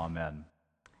 Amen.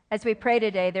 As we pray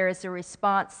today, there is a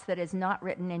response that is not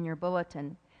written in your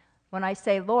bulletin. When I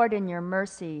say, Lord, in your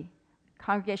mercy,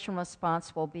 congregational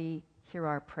response will be, hear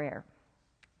our prayer.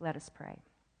 Let us pray.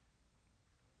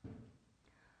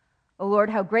 O Lord,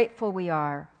 how grateful we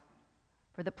are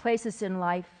for the places in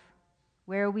life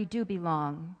where we do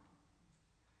belong,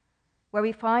 where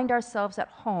we find ourselves at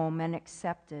home and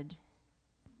accepted,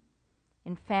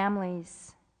 in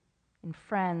families, in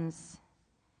friends,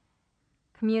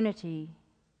 community,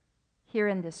 here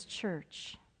in this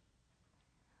church.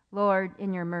 Lord,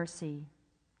 in your mercy,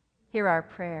 hear our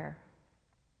prayer.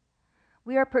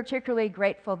 We are particularly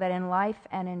grateful that in life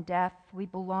and in death we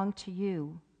belong to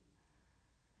you,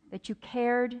 that you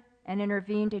cared and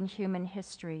intervened in human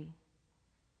history,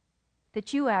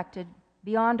 that you acted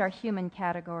beyond our human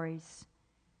categories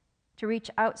to reach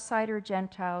outsider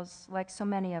Gentiles like so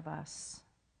many of us,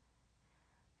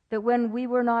 that when we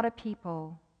were not a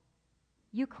people,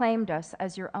 you claimed us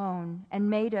as your own and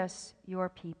made us your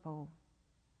people.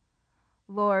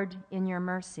 Lord, in your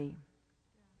mercy,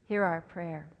 hear our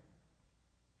prayer.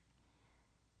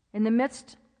 In the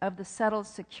midst of the settled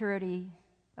security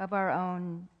of our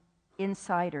own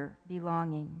insider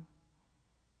belonging,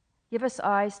 give us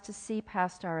eyes to see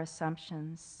past our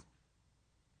assumptions,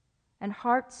 and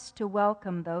hearts to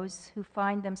welcome those who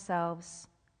find themselves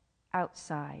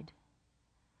outside.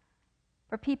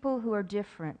 For people who are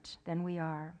different than we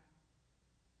are,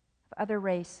 of other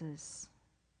races,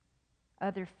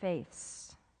 other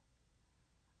faiths,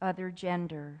 other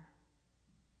gender,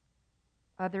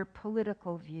 other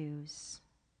political views.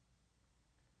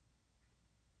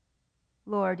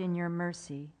 Lord, in your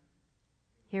mercy,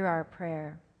 hear our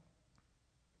prayer.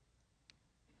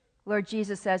 Lord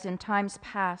Jesus, as in times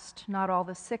past, not all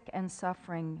the sick and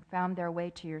suffering found their way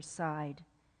to your side,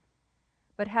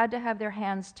 but had to have their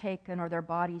hands taken or their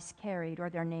bodies carried or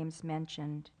their names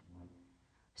mentioned.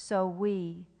 So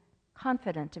we,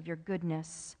 confident of your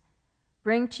goodness,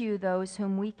 bring to you those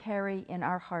whom we carry in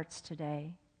our hearts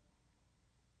today,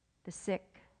 the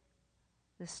sick,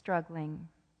 the struggling,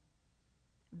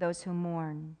 those who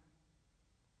mourn,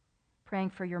 praying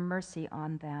for your mercy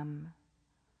on them.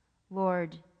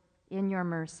 Lord, in your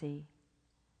mercy,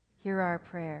 hear our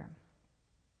prayer.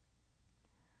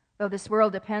 Though this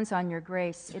world depends on your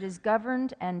grace, it is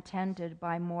governed and tended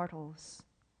by mortals.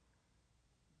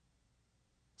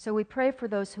 So we pray for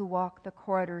those who walk the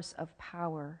corridors of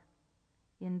power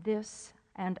in this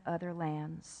and other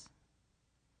lands.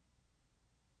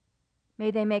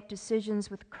 May they make decisions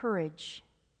with courage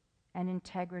and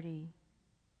integrity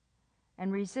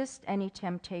and resist any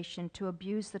temptation to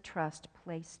abuse the trust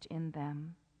placed in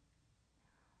them.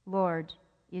 Lord,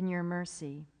 in your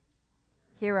mercy,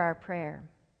 hear our prayer.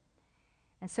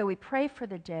 And so we pray for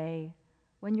the day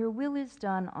when your will is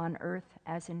done on earth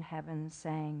as in heaven,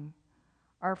 saying,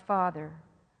 Our Father,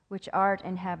 which art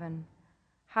in heaven,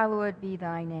 hallowed be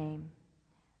thy name.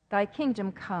 Thy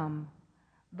kingdom come,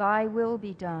 thy will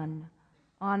be done,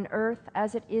 on earth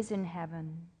as it is in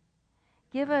heaven.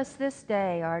 Give us this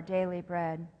day our daily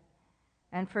bread,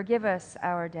 and forgive us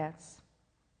our debts,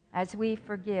 as we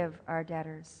forgive our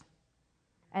debtors.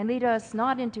 And lead us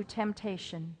not into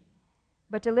temptation,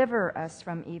 but deliver us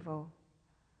from evil.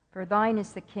 For thine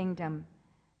is the kingdom,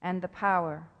 and the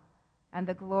power, and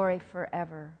the glory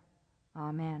forever.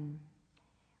 Amen.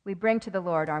 We bring to the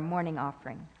Lord our morning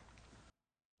offering.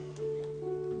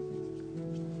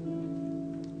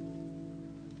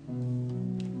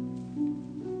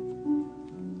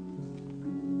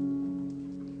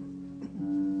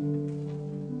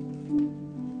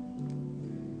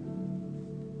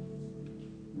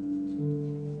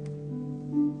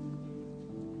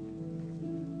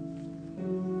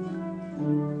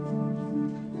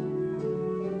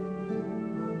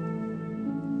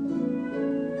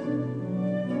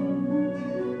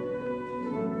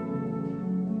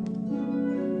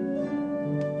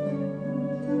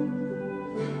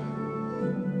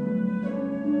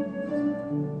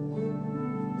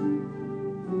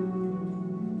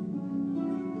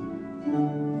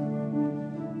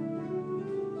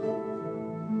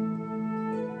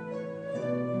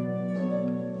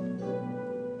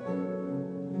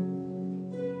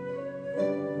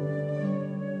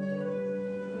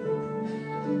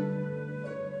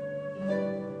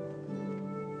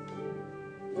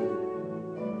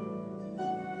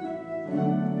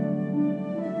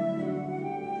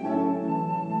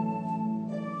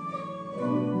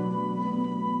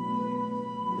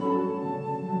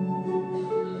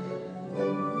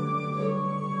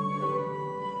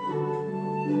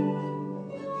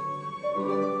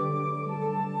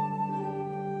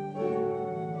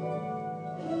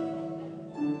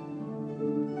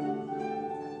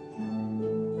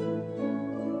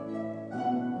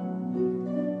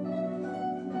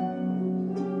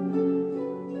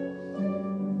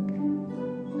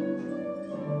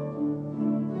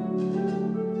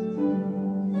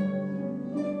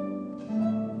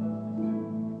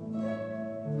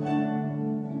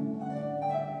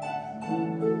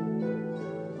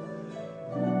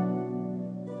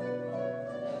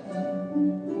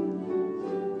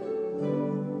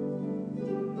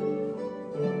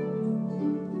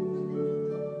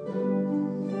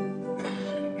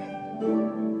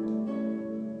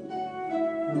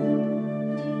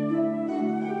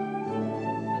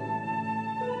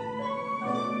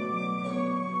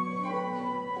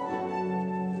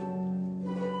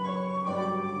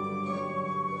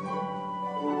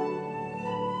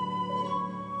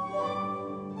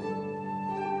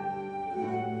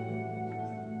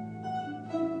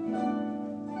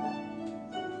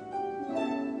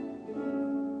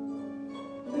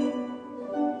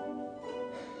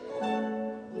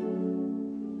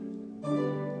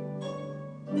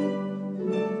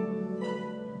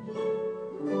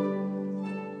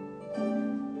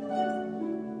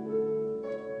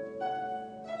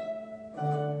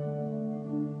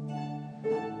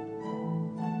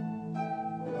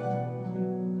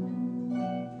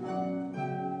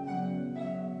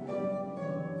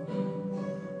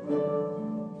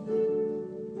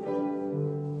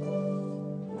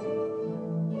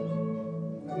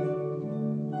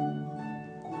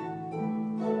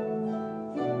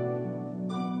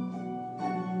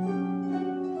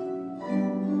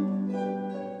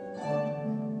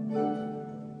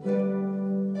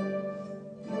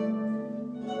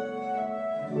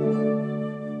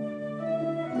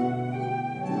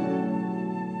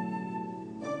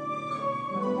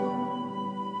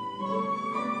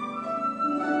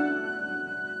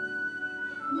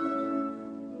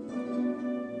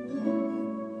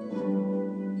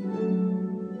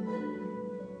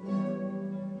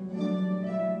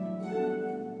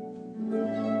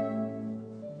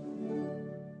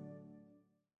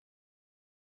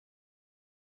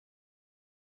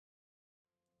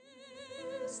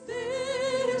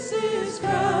 This is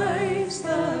Christ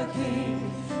the King,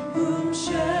 whom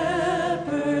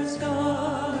shepherds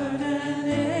guard and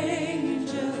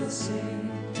angels sing.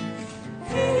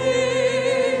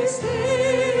 Haste,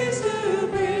 haste to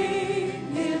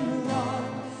bring him Lord,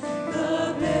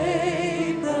 the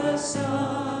babe, the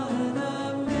Son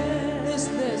of Man. This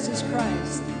is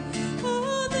Christ.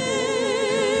 Oh,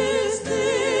 this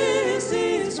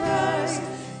is Christ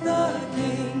the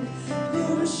King,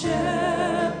 whom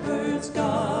shepherds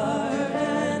guard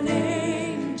and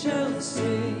angels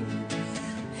sing.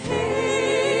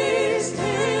 Haste,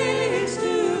 haste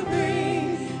to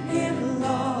bring him,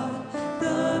 Lord,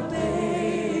 the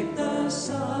babe, the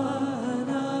Son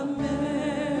of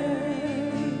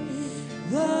Mary.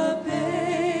 The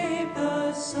babe,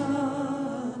 the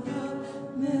Son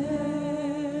of Mary.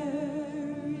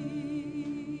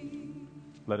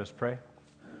 Let us pray.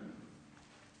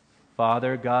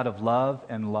 Father, God of love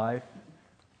and life,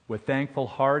 with thankful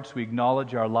hearts we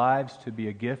acknowledge our lives to be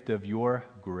a gift of your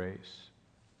grace,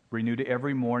 renewed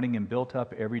every morning and built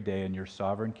up every day in your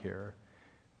sovereign care.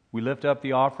 We lift up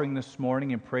the offering this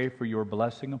morning and pray for your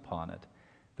blessing upon it.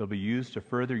 They'll be used to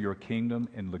further your kingdom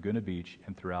in Laguna Beach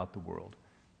and throughout the world.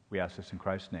 We ask this in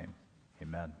Christ's name.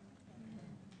 Amen.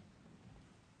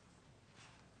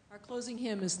 Our closing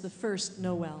hymn is the first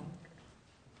Noel.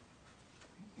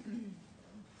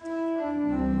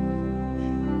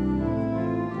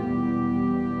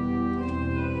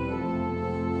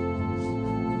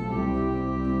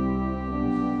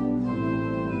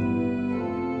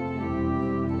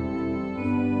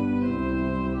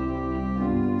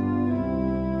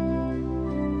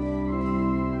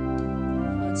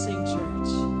 Let's sing, church.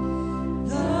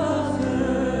 The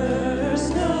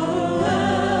first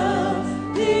Noel,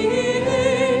 the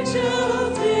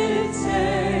angels did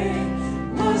say,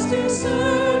 was to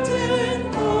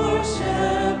certain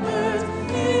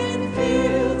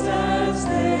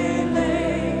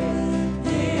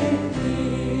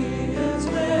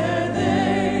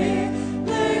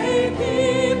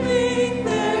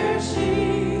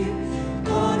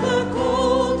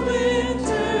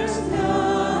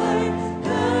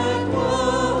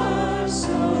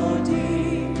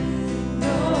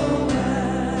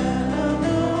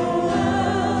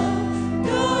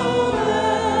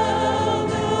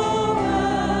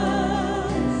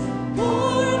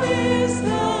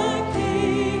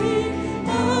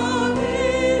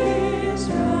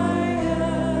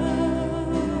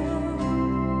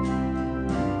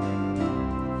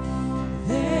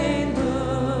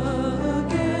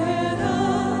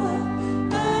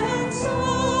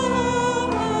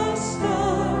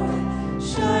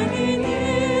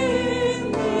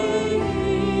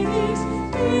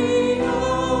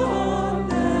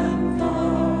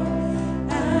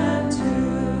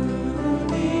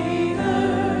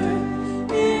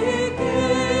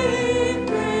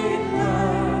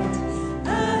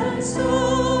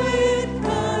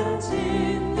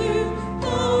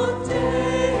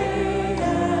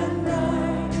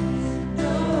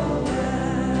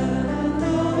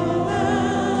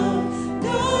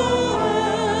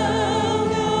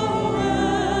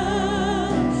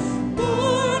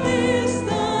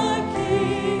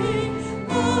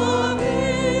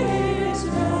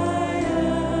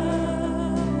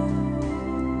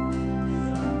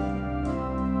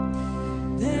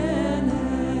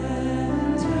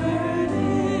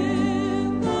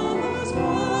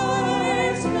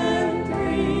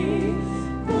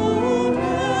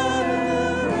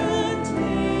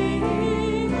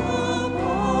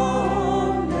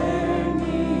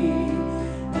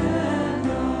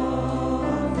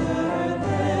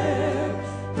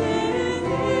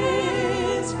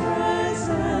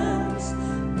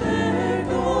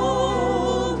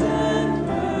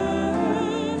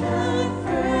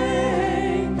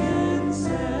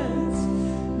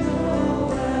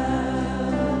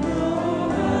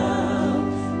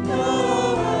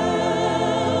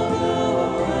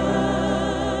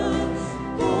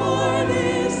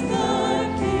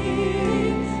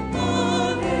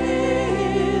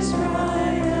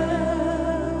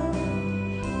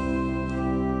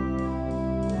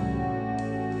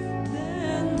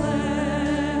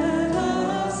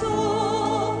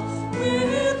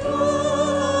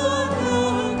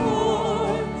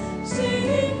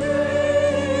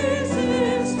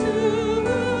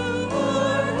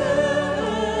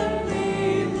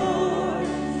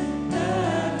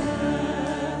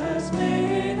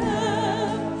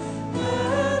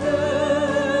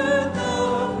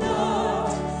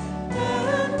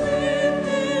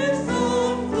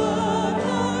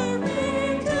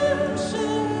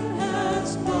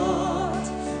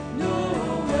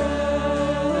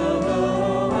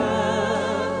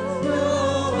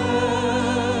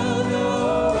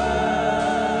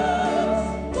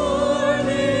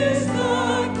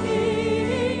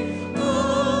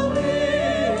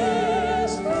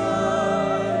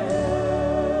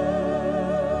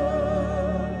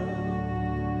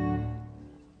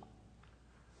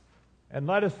And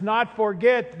let us not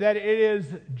forget that it is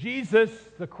Jesus,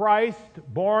 the Christ,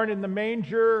 born in the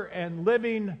manger and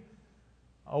living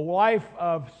a life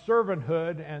of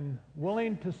servanthood and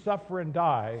willing to suffer and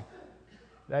die,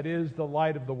 that is the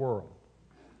light of the world.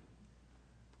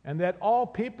 And that all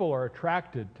people are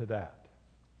attracted to that,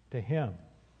 to Him.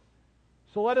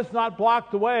 So let us not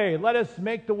block the way. Let us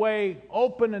make the way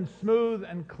open and smooth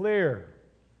and clear.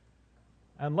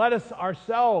 And let us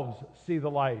ourselves see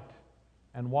the light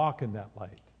and walk in that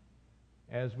light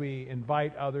as we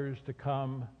invite others to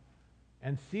come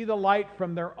and see the light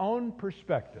from their own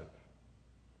perspective.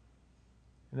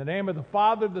 In the name of the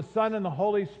Father, the Son, and the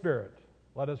Holy Spirit,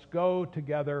 let us go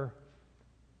together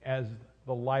as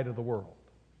the light of the world.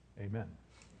 Amen.